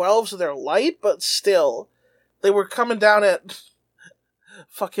 12, so they're light, but still, they were coming down at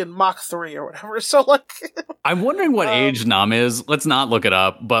fucking Mach 3 or whatever. So like, I'm wondering what age Nam is. Let's not look it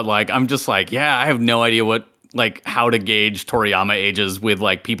up, but like, I'm just like, yeah, I have no idea how to gauge Toriyama ages with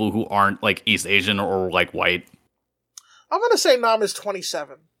like people who aren't like East Asian or like white. I'm gonna say Nam is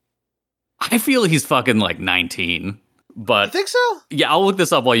 27. I feel he's fucking like 19, but you think so? Yeah, I'll look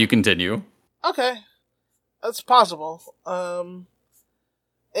this up while you continue. Okay, that's possible. So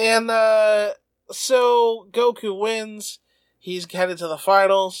Goku wins. He's headed to the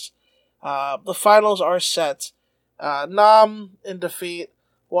finals. The finals are set. Nam, in defeat,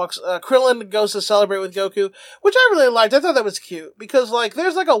 Krillin goes to celebrate with Goku, which I really liked. I thought that was cute, because, like,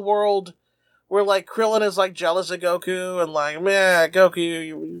 there's, like, a world where, like, Krillin is, like, jealous of Goku, and, like, man, Goku,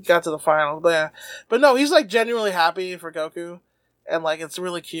 you got to the finals, yeah. But no, he's, like, genuinely happy for Goku, and, like, it's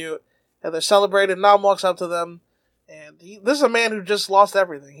really cute. And they're celebrating. Nam walks up to them, and this is a man who just lost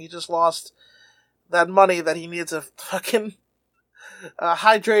everything. He just lost that money that he needed to fucking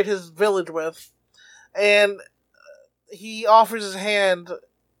hydrate his village with. And he offers his hand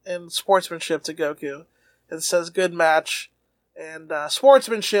in sportsmanship to Goku and says, "Good match." And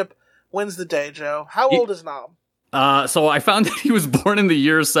sportsmanship wins the day, Joe. How old is Nam? So I found that he was born in the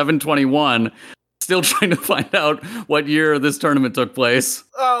year 721. Still trying to find out what year this tournament took place.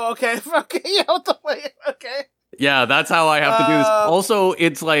 Oh, okay. Okay, yeah, what the wait, okay. Yeah, that's how I have to do this. Also,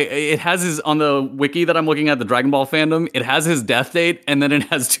 it's like, it has his, on the wiki that I'm looking at, the Dragon Ball fandom, it has his death date, and then it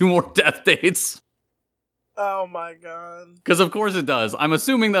has 2 more death dates. Oh my god. Because of course it does. I'm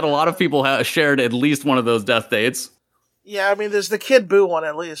assuming that a lot of people have shared at least one of those death dates. Yeah, I mean, there's the Kid Buu one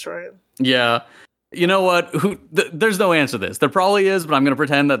at least, right? Yeah. You know what? There's no answer to this. There probably is, but I'm going to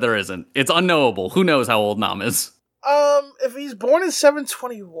pretend that there isn't. It's unknowable. Who knows how old Nam is? If he's born in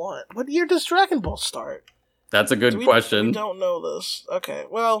 721, what year does Dragon Ball start? That's a good question. We don't know this. Okay,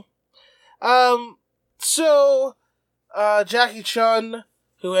 well, so Jackie Chun,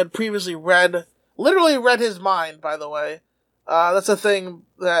 who had previously literally read his mind, by the way. That's a thing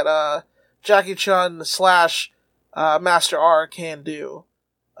that Jackie Chun / Master R can do.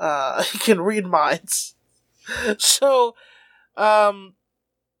 He can read minds. So,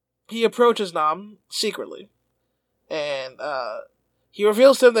 he approaches Nam secretly, and he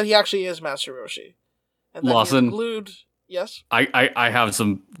reveals to him that he actually is Master Roshi. And Lawson, yes? I have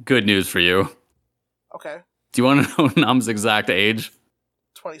some good news for you. Okay. Do you want to know Nam's exact age?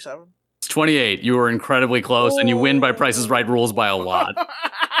 27. It's 28. You were incredibly close, and you win by Price is Right rules by a lot.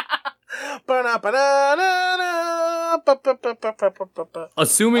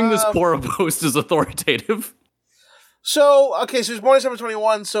 Assuming this Quora post is authoritative. So, okay, so he's born in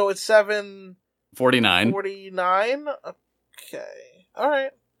 721, so it's 749. 49? Okay.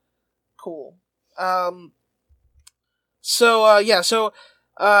 Alright. Cool. He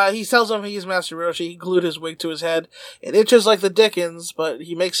tells him he's Master Roshi. He glued his wig to his head. It itches like the Dickens, but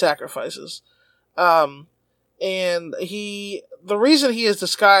he makes sacrifices. And the reason he is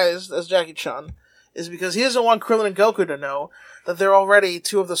disguised as Jackie Chun is because he doesn't want Krillin and Goku to know that they're already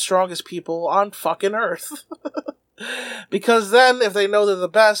 2 of the strongest people on fucking Earth. Because then, if they know they're the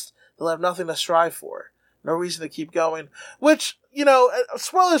best, they'll have nothing to strive for. No reason to keep going. Which,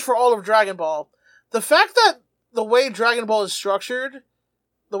 spoilers for all of Dragon Ball. The fact that the way Dragon Ball is structured,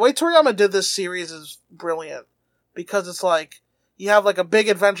 the way Toriyama did this series is brilliant. Because it's like, you have like a big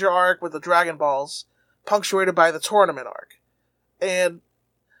adventure arc with the Dragon Balls, punctuated by the tournament arc. And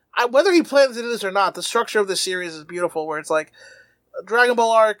whether he plans to do this or not, the structure of this series is beautiful, where it's like, Dragon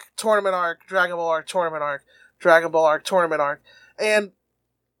Ball arc, tournament arc, Dragon Ball arc, tournament arc, Dragon Ball arc, tournament arc. And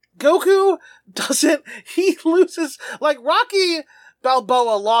Goku he loses, like Rocky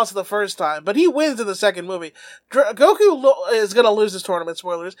Balboa lost the first time, but he wins in the second movie. Goku is gonna lose his tournament,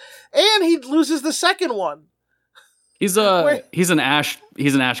 spoilers, and he loses the second one. He's an Ash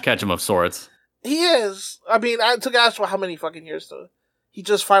Ketchum of sorts. He is. I mean, it took Ash how many fucking years to... He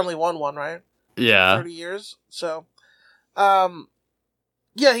just finally won one, right? Yeah. 30 years. So, yeah,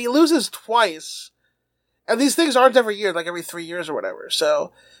 he loses twice. And these things aren't every year, like every 3 years or whatever.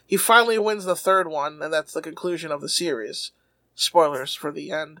 So, he finally wins the third one, and that's the conclusion of the series. Spoilers for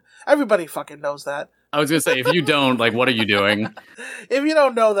the end. Everybody fucking knows that. I was gonna say, if you don't, like, what are you doing? If you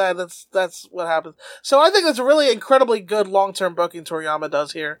don't know that, that's what happens. So I think that's a really incredibly good long-term booking Toriyama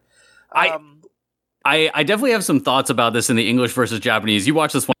does here. I definitely have some thoughts about this in the English versus Japanese. You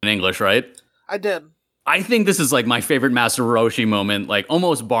watched this one in English, right? I did. I think this is like my favorite Master Roshi moment, like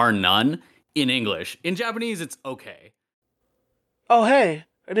almost bar none in English. In Japanese, it's okay. Oh, hey,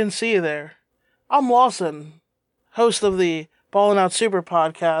 I didn't see you there. I'm Lawson, host of the Ballin' Out Super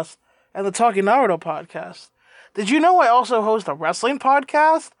podcast and the Talking Naruto podcast. Did you know I also host a wrestling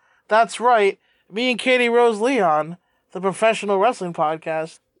podcast? That's right, me and Katie Rose Leon, the professional wrestling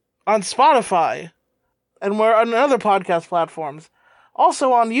podcast, on Spotify, and we're on other podcast platforms.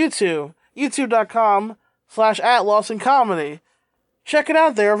 Also on YouTube, youtube.com/@LawsonComedy. Check it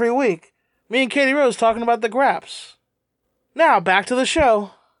out there every week. Me and Katie Rose talking about the Graps. Now, back to the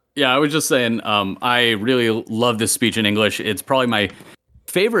show. Yeah, I was just saying, I really love this speech in English. It's probably my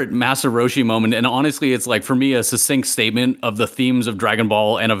favorite Master Roshi moment, and honestly, it's like, for me, a succinct statement of the themes of Dragon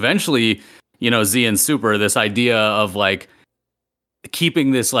Ball, and eventually, Z and Super, this idea of, like,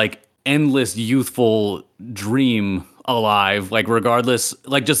 keeping this, like, endless youthful dream alive, like, regardless,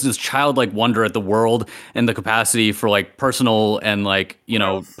 like, just this childlike wonder at the world and the capacity for, like, personal and, like,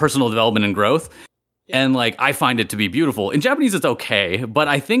 personal development and growth. And, like, I find it to be beautiful. In Japanese, it's okay, but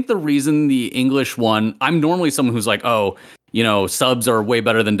I think the reason the English one, I'm normally someone who's like, oh, subs are way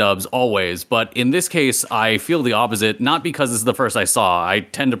better than dubs always. But in this case, I feel the opposite, not because this is the first I saw. I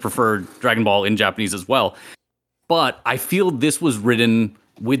tend to prefer Dragon Ball in Japanese as well. But I feel this was written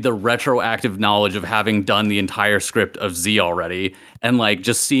with the retroactive knowledge of having done the entire script of Z already, and like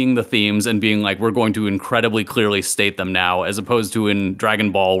just seeing the themes and being like, we're going to incredibly clearly state them now, as opposed to in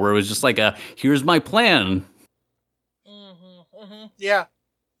Dragon Ball where it was just like here's my plan. Yeah,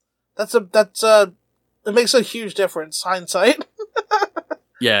 it makes a huge difference. Hindsight.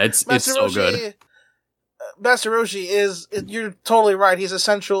 Yeah, it's so good. Master Roshi you're totally right. He's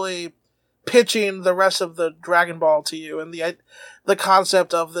essentially pitching the rest of the Dragon Ball to you, and the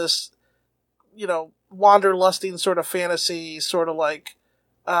concept of this, wanderlusting sort of fantasy, sort of like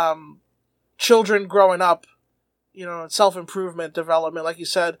children growing up, self-improvement, development, like you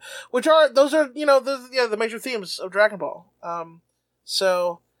said, those are the major themes of Dragon Ball.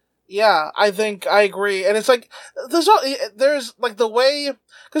 So yeah, I think I agree, and it's like there's like the way,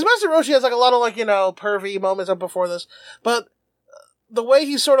 because Master Roshi has like a lot of like pervy moments up before this, but the way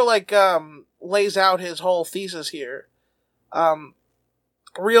he sort of like lays out his whole thesis here,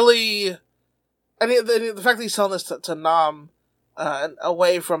 really, and the fact that he's telling this to Nam,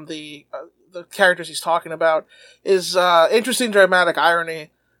 away from the characters he's talking about, is interesting dramatic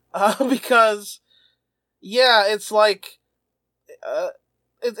irony, because yeah, it's like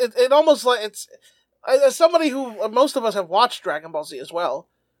it almost like it's, as somebody who most of us have watched Dragon Ball Z as well,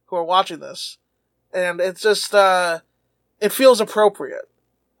 who are watching this, and it's just it feels appropriate,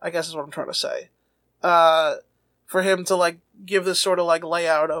 I guess is what I'm trying to say, for him to like give this sort of like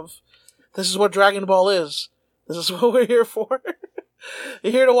layout of, this is what Dragon Ball is. This is what we're here for.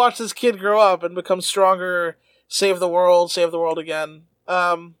 You're here to watch this kid grow up and become stronger, save the world again.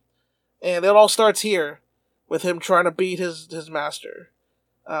 And it all starts here with him trying to beat his master.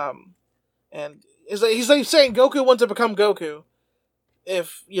 And he's like saying Goku wants to become Goku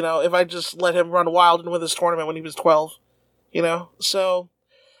if I just let him run wild and win this tournament when he was 12. So,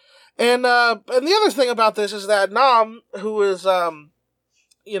 and the other thing about this is that Nam, who is, feels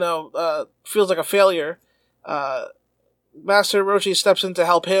like a failure, Master Roshi steps in to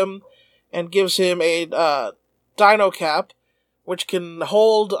help him and gives him a Dino Cap, which can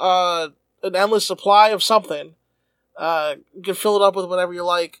hold an endless supply of something. You can fill it up with whatever you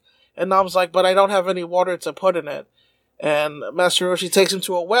like. And Nam's like, but I don't have any water to put in it. And Master Roshi takes him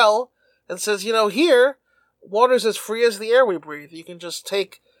to a well and says, here, water's as free as the air we breathe. You can just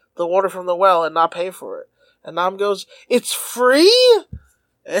take the water from the well and not pay for it. And Nam goes, it's free?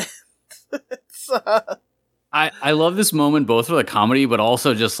 I love this moment both for the comedy, but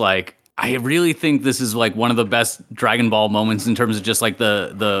also just like, I really think this is like one of the best Dragon Ball moments in terms of just like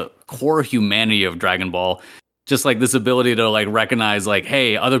the core humanity of Dragon Ball. Just like this ability to like recognize like,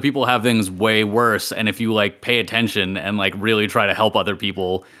 hey, other people have things way worse, and if you like pay attention and like really try to help other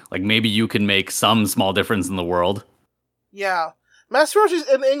people, like maybe you can make some small difference in the world. Yeah. Master Roshi's,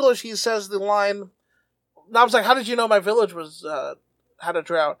 in English, he says the line, Nam's like, how did you know my village was had a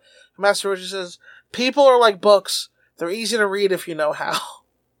drought? Master Roshi says, people are like books. They're easy to read if you know how.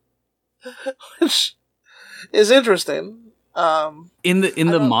 Which is interesting. In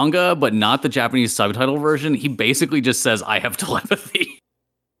the manga, but not the Japanese subtitle version, he basically just says, I have telepathy.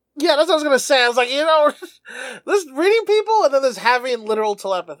 Yeah, that's what I was gonna say. I was like, this reading people, and then there's having literal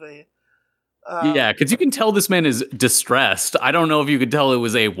telepathy. Yeah, because you can tell this man is distressed. I don't know if you could tell it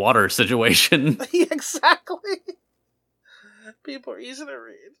was a water situation. Yeah, exactly. People are easy to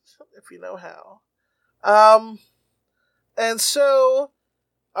read if you know how. And so,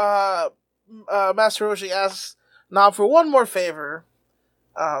 Master Roshi asks Nam for one more favor,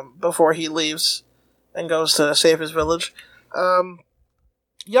 before he leaves and goes to save his village.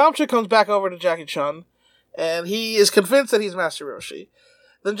 Yamcha comes back over to Jackie Chun, and he is convinced that he's Master Roshi.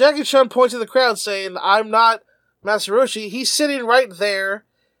 Then Jackie Chun points to the crowd saying, I'm not Master Roshi. He's sitting right there,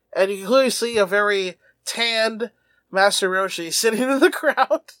 and you can clearly see a very tanned Master Roshi sitting in the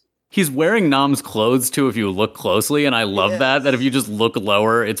crowd. He's wearing Nam's clothes, too, if you look closely, and I love that if you just look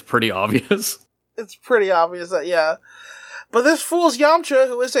lower, it's pretty obvious. It's pretty obvious that, yeah. But this fool's Yamcha,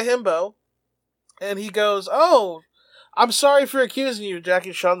 who is a himbo, and he goes, oh, I'm sorry for accusing you,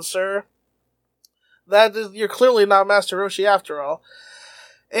 Jackie Chun, sir. You're clearly not Master Roshi after all.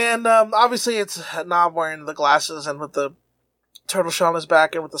 And obviously it's Nam wearing the glasses and with the turtle shell on his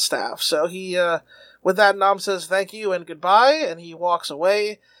back and with the staff. So he, with that, Nam says thank you and goodbye, and he walks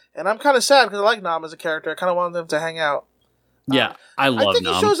away. And I'm kind of sad because I like Nam as a character. I kind of wanted him to hang out. Yeah, I love Nam. I think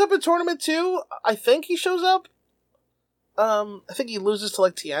he shows up in Tournament 2. I think he shows up. I think he loses to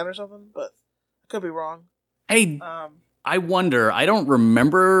like Tien or something, but I could be wrong. Hey, I wonder. I don't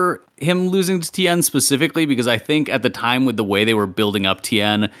remember him losing to Tien specifically because I think at the time with the way they were building up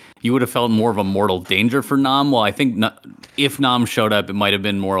Tien, you would have felt more of a mortal danger for Nam. Well, I think if Nam showed up, it might have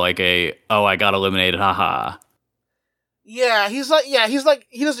been more like I got eliminated, haha. he's not a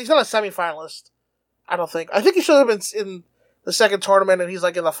semifinalist. I don't think. I think he should have been in the second tournament, and he's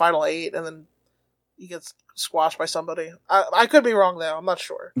like in the final 8, and then he gets squashed by somebody. I could be wrong though. I'm not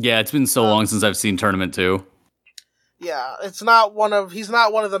sure. Yeah, it's been so long since I've seen Tournament 2. Yeah, he's not one of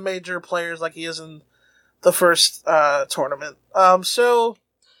the major players like he is in the first tournament.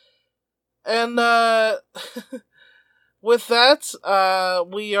 With that,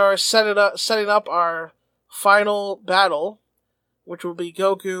 we are setting up our final battle, which will be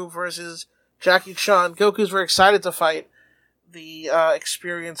Goku versus Jackie Chun. Goku's very excited to fight the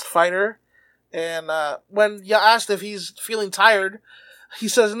experienced fighter, and when you asked if he's feeling tired, he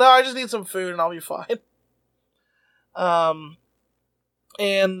says, "No, I just need some food and I'll be fine."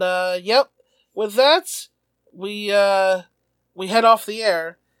 Yep. With that, we head off the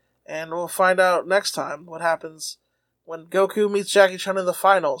air, and we'll find out next time what happens when Goku meets Jackie Chun in the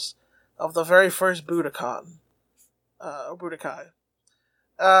finals of the very first Budokai.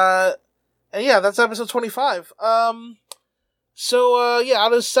 And yeah, that's episode 25. Out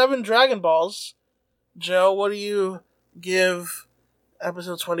of 7 Dragon Balls, Joe, what do you give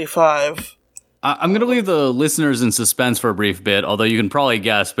episode 25? I'm going to leave the listeners in suspense for a brief bit, although you can probably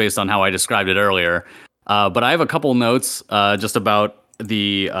guess based on how I described it earlier. But I have a couple notes just about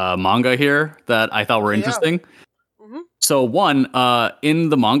the manga here that I thought were interesting. Mm-hmm. So one, in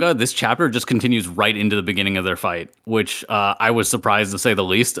the manga, this chapter just continues right into the beginning of their fight, which I was surprised to say the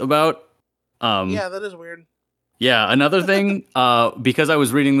least about. Yeah, that is weird. Yeah, another thing, because I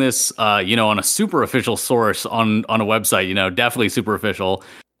was reading this, on a super official source on a website, definitely super official.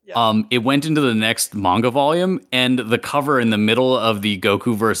 Yeah. It went into the next manga volume, and the cover in the middle of the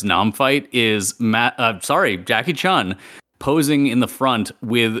Goku vs. Nam fight is Jackie Chun posing in the front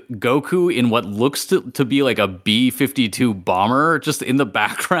with Goku in what looks to be like a B-52 bomber just in the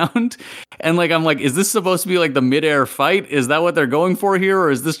background. And I'm like, is this supposed to be like the midair fight? Is that what they're going for here? Or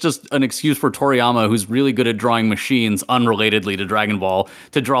is this just an excuse for Toriyama, who's really good at drawing machines unrelatedly to Dragon Ball,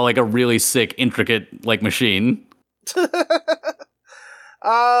 to draw like a really sick, intricate machine? The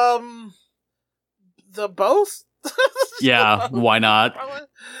both? Yeah, why not?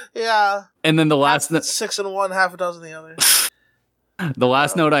 Yeah. And then the last 6 in one, half a dozen the other. The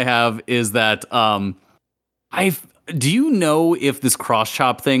last note I have is that do you know if this cross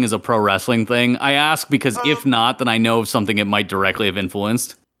chop thing is a pro wrestling thing? I ask because if not, then I know of something it might directly have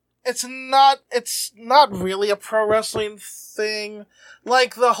influenced. It's not really a pro wrestling thing.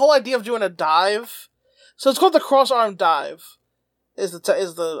 Like the whole idea of doing a dive. So it's called the cross arm dive. Is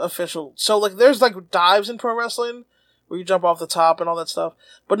the official. So there's dives in pro wrestling where you jump off the top and all that stuff,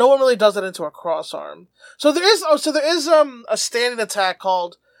 but no one really does it into a cross arm. So there is a standing attack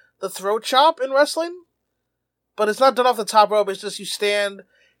called the throat chop in wrestling, but it's not done off the top rope. It's just you stand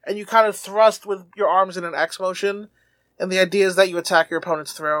and you kind of thrust with your arms in an X motion, and the idea is that you attack your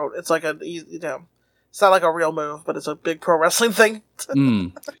opponent's throat. It's like it's not like a real move, but it's a big pro wrestling thing.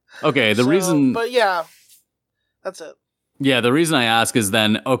 Okay, reason. But yeah, that's it. Yeah, the reason I ask is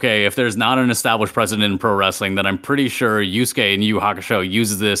then, okay, if there's not an established precedent in pro wrestling, then I'm pretty sure Yusuke in Yu Yu Hakusho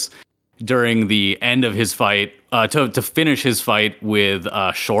uses this during the end of his fight, to finish his fight with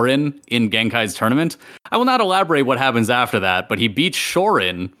Shorin in Genkai's tournament. I will not elaborate what happens after that, but he beats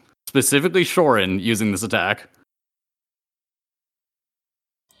Shorin, specifically Shorin, using this attack.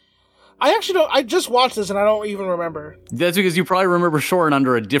 I actually don't. I just watched this and I don't even remember. That's because you probably remember Shorin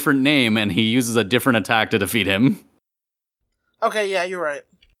under a different name, and he uses a different attack to defeat him. Okay, yeah, you're right.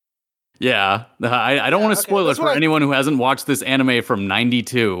 Yeah, I don't want to spoil it for anyone who hasn't watched this anime from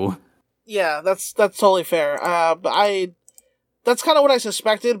 '92. Yeah, that's totally fair. But that's kind of what I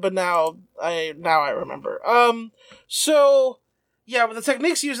suspected, but now I remember. So yeah, with the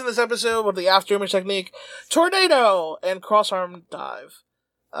techniques used in this episode, with the after image technique, tornado and cross arm dive.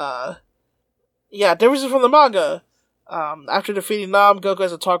 Differences from the manga. After defeating Nam, Goku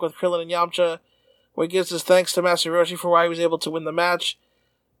has a talk with Krillin and Yamcha, where he gives his thanks to Master Roshi for why he was able to win the match.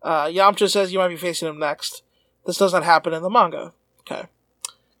 Yamcha says you might be facing him next. This does not happen in the manga. Okay.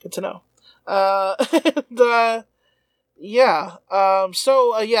 Good to know. Did I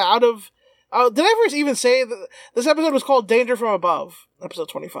ever even say that this episode was called Danger from Above? Episode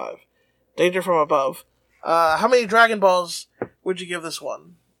 25. Danger from Above. How many Dragon Balls would you give this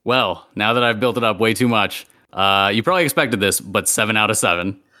one? Well, now that I've built it up way too much, you probably expected this, but 7 out of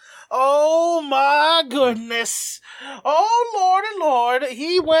 7. Oh my goodness. Oh Lord.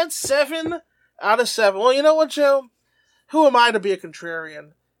 He went 7 out of 7. Well, you know what, Joe? Who am I to be a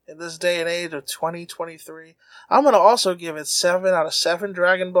contrarian in this day and age of 2023? I'm going to also give it 7 out of 7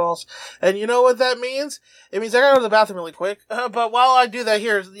 Dragon Balls. And you know what that means? It means I gotta go to the bathroom really quick. But while I do that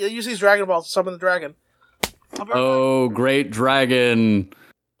here, use these Dragon Balls to summon the dragon. I'll be right back. Oh, great dragon.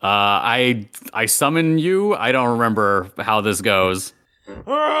 I summon you. I don't remember how this goes.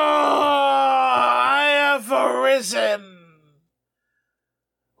 I have arisen.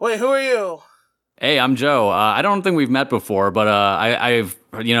 Wait, who are you? Hey, I'm Joe. I don't think we've met before, but I've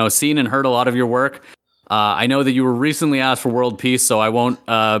seen and heard a lot of your work. I know that you were recently asked for world peace, so I won't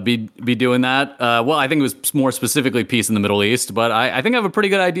be doing that. Well, I think it was more specifically peace in the Middle East, but I think I have a pretty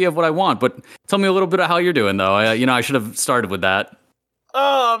good idea of what I want. But tell me a little bit of how you're doing, though. I should have started with that.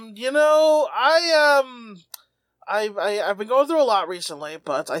 I've been going through a lot recently,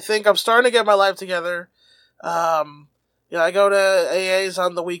 but I think I'm starting to get my life together. I go to AAs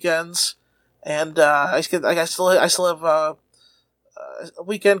on the weekends, and I still have a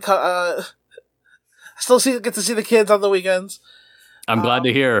weekend. I still get to see the kids on the weekends. I'm glad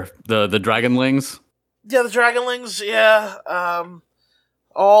to hear the Dragonlings. Yeah, the Dragonlings. Yeah,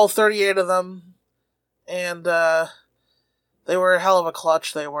 all 38 of them, and they were a hell of a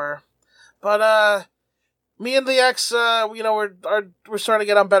clutch. They were, but me and the ex, we're starting to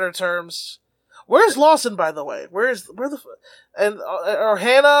get on better terms. Where's Lawson, by the way? or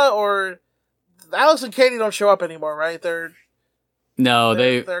Hannah or Alex and Katie don't show up anymore, right? They're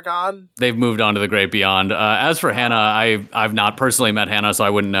gone. They've moved on to the great beyond. As for Hannah, I've not personally met Hannah, so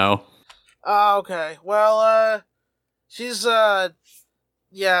I wouldn't know. Okay. Well, she's like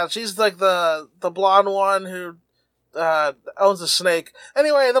the blonde one who owns a snake.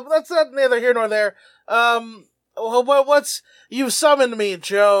 Anyway, that's not neither here nor there. You summoned me,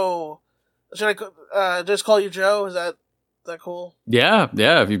 Joe? Should I just call you Joe? Is that cool? Yeah.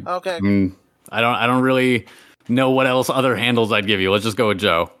 If you okay. I don't really know what else other handles I'd give you. Let's just go with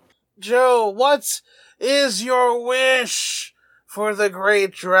Joe. Joe, what is your wish for the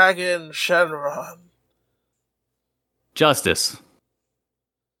great dragon Shenron? Justice.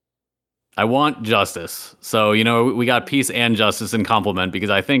 I want justice. So, we got peace and justice in complement, because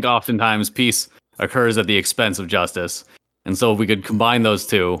I think oftentimes peace occurs at the expense of justice. And so if we could combine those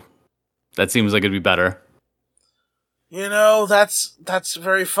two, that seems like it'd be better. That's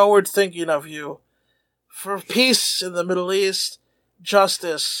very forward thinking of you. For peace in the Middle East,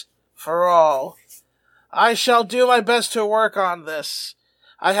 justice for all. I shall do my best to work on this.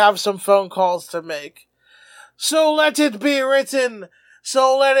 I have some phone calls to make. So let it be written.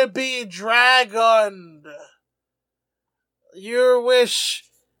 So let it be dragoned. Your wish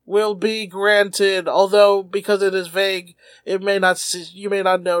will be granted, although because it is vague, you may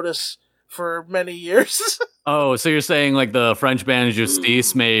not notice for many years. Oh, so you're saying like the French band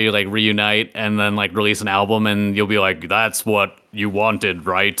Justice may like reunite and then like release an album, and you'll be like, that's what you wanted,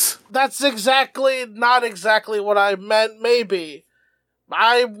 right? That's not exactly what I meant, maybe.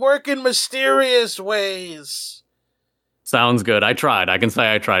 I work in mysterious ways. Sounds good. I tried. I can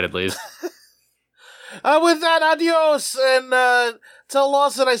say I tried at least. With that, adios, and tell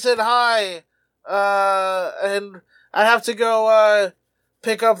Lawson I said hi. And I have to go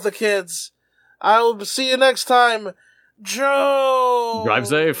pick up the kids. I'll see you next time, Joe. Drive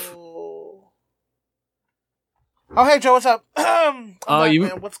safe. Oh, hey, Joe, what's up? Man,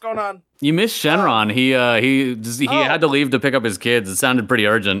 what's going on? You missed Shenron. He had to leave to pick up his kids. It sounded pretty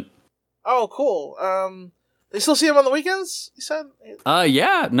urgent. Oh, cool. They still see him on the weekends, you said?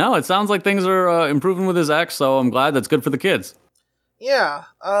 Yeah. No, it sounds like things are improving with his ex, so I'm glad. That's good for the kids. Yeah.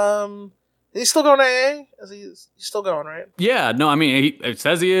 He's still going to AA? He's still going, right? Yeah. No, I mean, it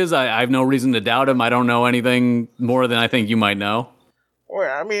says he is. I have no reason to doubt him. I don't know anything more than I think you might know. Well,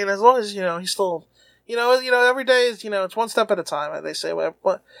 I mean, as long as, he's still, every day is, it's one step at a time, they say.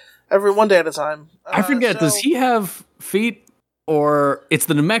 Every one day at a time. I forget, does he have feet? Or it's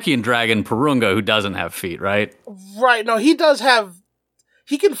the Namekian dragon, Purunga, who doesn't have feet, right? Right, no, he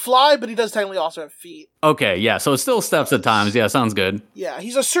can fly, but he does technically also have feet. Okay, yeah, so it still steps at times. Yeah, sounds good. Yeah,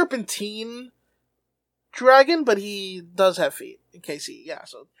 he's a serpentine dragon, but he does have feet,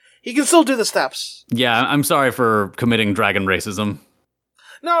 so he can still do the steps. Yeah, I'm sorry for committing dragon racism.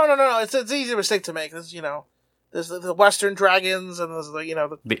 No, it's an easy mistake to make. There's the Western dragons, and there's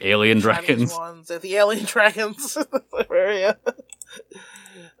the alien dragons. Ones. The alien dragons. Yeah.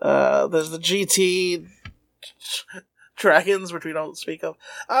 There's the GT dragons, which we don't speak of.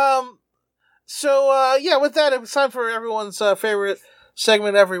 With that, it's time for everyone's favorite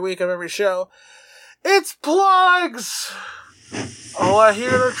segment every week of every show. It's plugs! Oh, I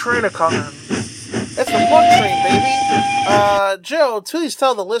hear the train coming. It's the plug train, baby. Joe, please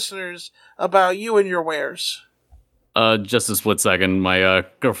tell the listeners about you and your wares. Just a split second. My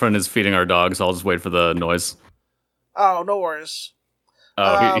girlfriend is feeding our dog, so I'll just wait for the noise. Oh, no worries.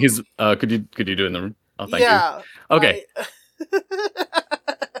 Oh, he's. Could you do it in the room? Oh, thank you. Okay.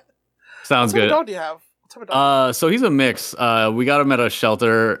 Sounds good. What dog do you have? type of dog? So he's a mix. We got him at a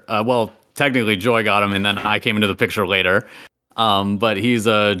shelter. Well, technically Joy got him, and then I came into the picture later. But he's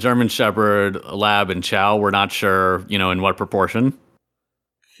a German Shepherd, Lab, and Chow. We're not sure, in what proportion.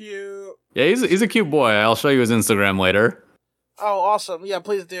 Cute. Yeah, he's a cute boy. I'll show you his Instagram later. Oh, awesome. Yeah,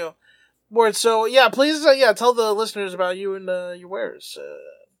 please do. Word. So, please, tell the listeners about you and your wares.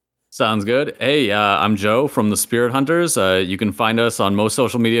 Sounds good. Hey, I'm Joe from the Spirit Hunters. You can find us on most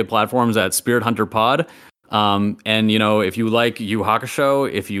social media platforms at Spirit Hunter Pod. And, if you like Yu Hakusho,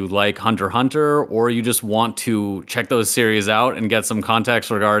 if you like Hunter x Hunter, or you just want to check those series out and get some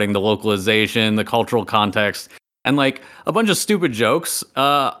context regarding the localization, the cultural context, and like a bunch of stupid jokes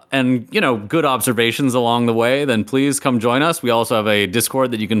and, good observations along the way, then please come join us. We also have a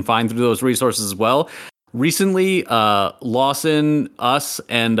Discord that you can find through those resources as well. Recently, Lawson, us,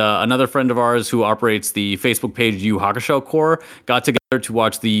 and another friend of ours who operates the Facebook page Yu Hakusho Core got together to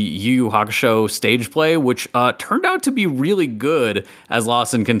watch the Yu Hakusho stage play, which turned out to be really good, as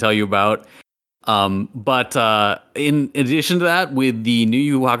Lawson can tell you about. But in addition to that, with the new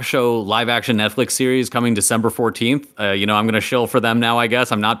Yu Hakusho live-action Netflix series coming December 14th, I'm going to shill for them now, I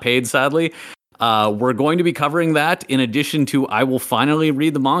guess. I'm not paid, sadly. We're going to be covering that in addition to I will finally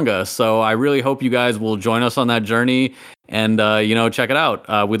read the manga. So I really hope you guys will join us on that journey and, check it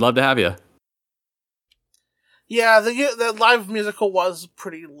out. We'd love to have you. Yeah, the live musical was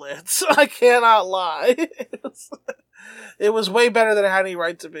pretty lit. I cannot lie. It was way better than it had any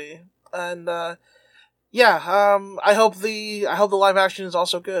right to be. And, I hope the live action is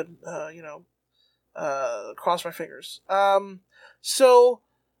also good. Cross my fingers. Check out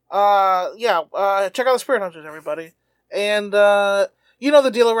the Spirit Hunters, everybody. And, you know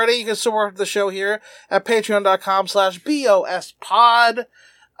the deal already. You can support the show here at patreon.com/BOSpod.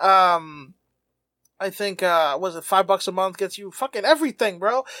 I think, was it $5 a month gets you fucking everything,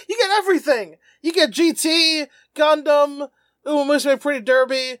 bro. You get everything. You get GT, Gundam, Musume Pretty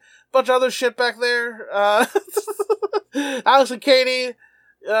Derby, bunch of other shit back there. Alex and Katie,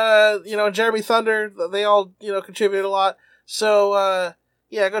 Jeremy Thunder, they all, contributed a lot. So,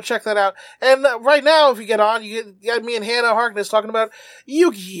 go check that out. And right now, if you get on, you get me and Hannah Harkness talking about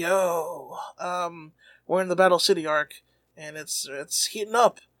Yu-Gi-Oh! We're in the Battle City arc, and it's heating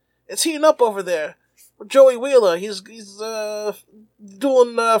up. It's heating up over there. Joey Wheeler, he's doing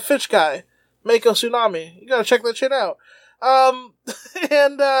Fish Guy, Mako Tsunami. You gotta check that shit out. And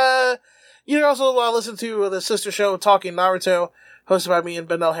you can also listen to the sister show Talking Naruto, hosted by me and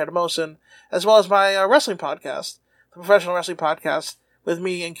Benel Hermosen, as well as my wrestling podcast, the Professional Wrestling Podcast, with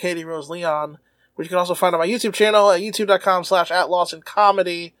me and Katie Rose Leon, which you can also find on my YouTube channel at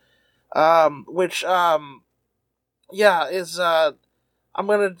youtube.com/@LawsonComedy, which, is, I'm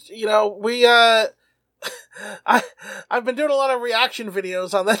gonna, I've been doing a lot of reaction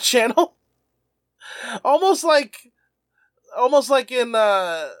videos on that channel. almost like in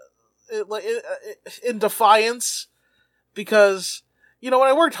defiance, because, when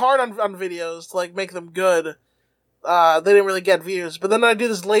I worked hard on videos to, make them good, they didn't really get views. But then I do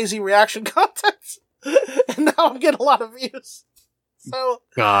this lazy reaction content, and now I'm getting a lot of views. So,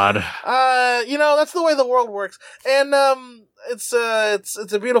 God, that's the way the world works, and it's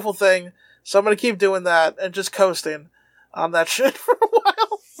a beautiful thing. So I'm gonna keep doing that and just coasting on that shit for a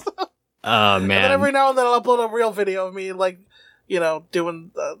while. Oh man! And then every now and then I'll upload a real video of me,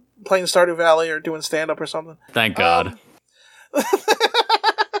 doing playing Stardew Valley or doing stand up or something. Thank God.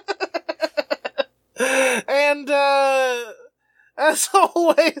 And as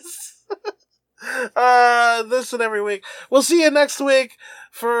always, this and every week, we'll see you next week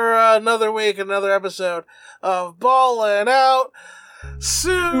for another week, another episode of Ballin' Out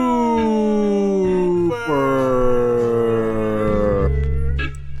Super.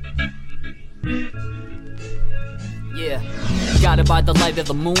 Yeah. Guided by the light of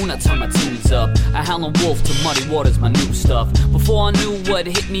the moon, I turn my tunes up. A howling wolf to muddy waters, my new stuff. Before I knew what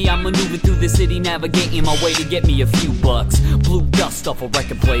hit me, I maneuvered through the city, navigating my way to get me a few bucks. Blew dust off a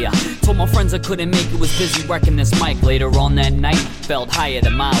record player. Told my friends I couldn't make it, was busy wrecking this mic. Later on that night, felt higher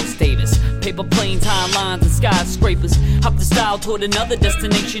than Miles Davis. Paper planes, high lines, and skyscrapers. Hopped the style toward another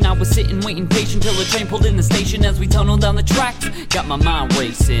destination. I was sitting, waiting patient till the train pulled in the station. As we tunneled down the tracks, got my mind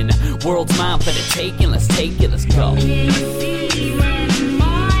racing. World's mine for the taking, let's take it, let's go.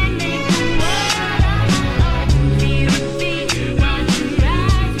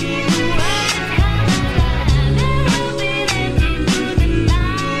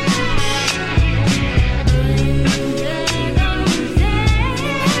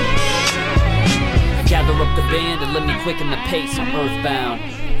 Gather up the band and let me quicken the pace, I'm earthbound.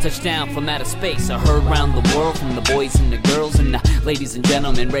 Touchdown from outer space, I heard round the world from the boys and the girls and the ladies and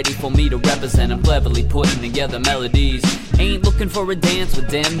gentlemen ready for me to represent. I'm cleverly putting together melodies. Ain't looking for a dance, but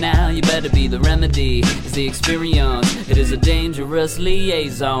damn now you better be the remedy. It's the experience, it is a dangerous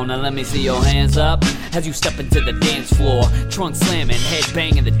liaison. Now let me see your hands up as you step into the dance floor. Trunk slamming, head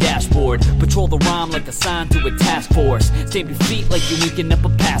banging the dashboard. Patrol the rhyme like assigned to a task force. Stamp your feet like you're weakening up a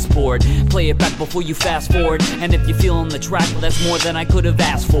passport. Play it back before you fast forward. And if you're feeling the track, well, that's more than I could have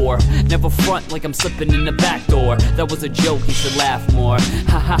asked for. Never front like I'm slipping in the back door. That was a joke, you should laugh more.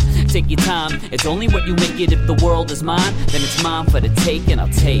 Haha, take your time. It's only what you make it. If the world is mine, then it's mine for the take, and I'll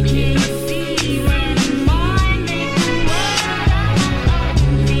take it.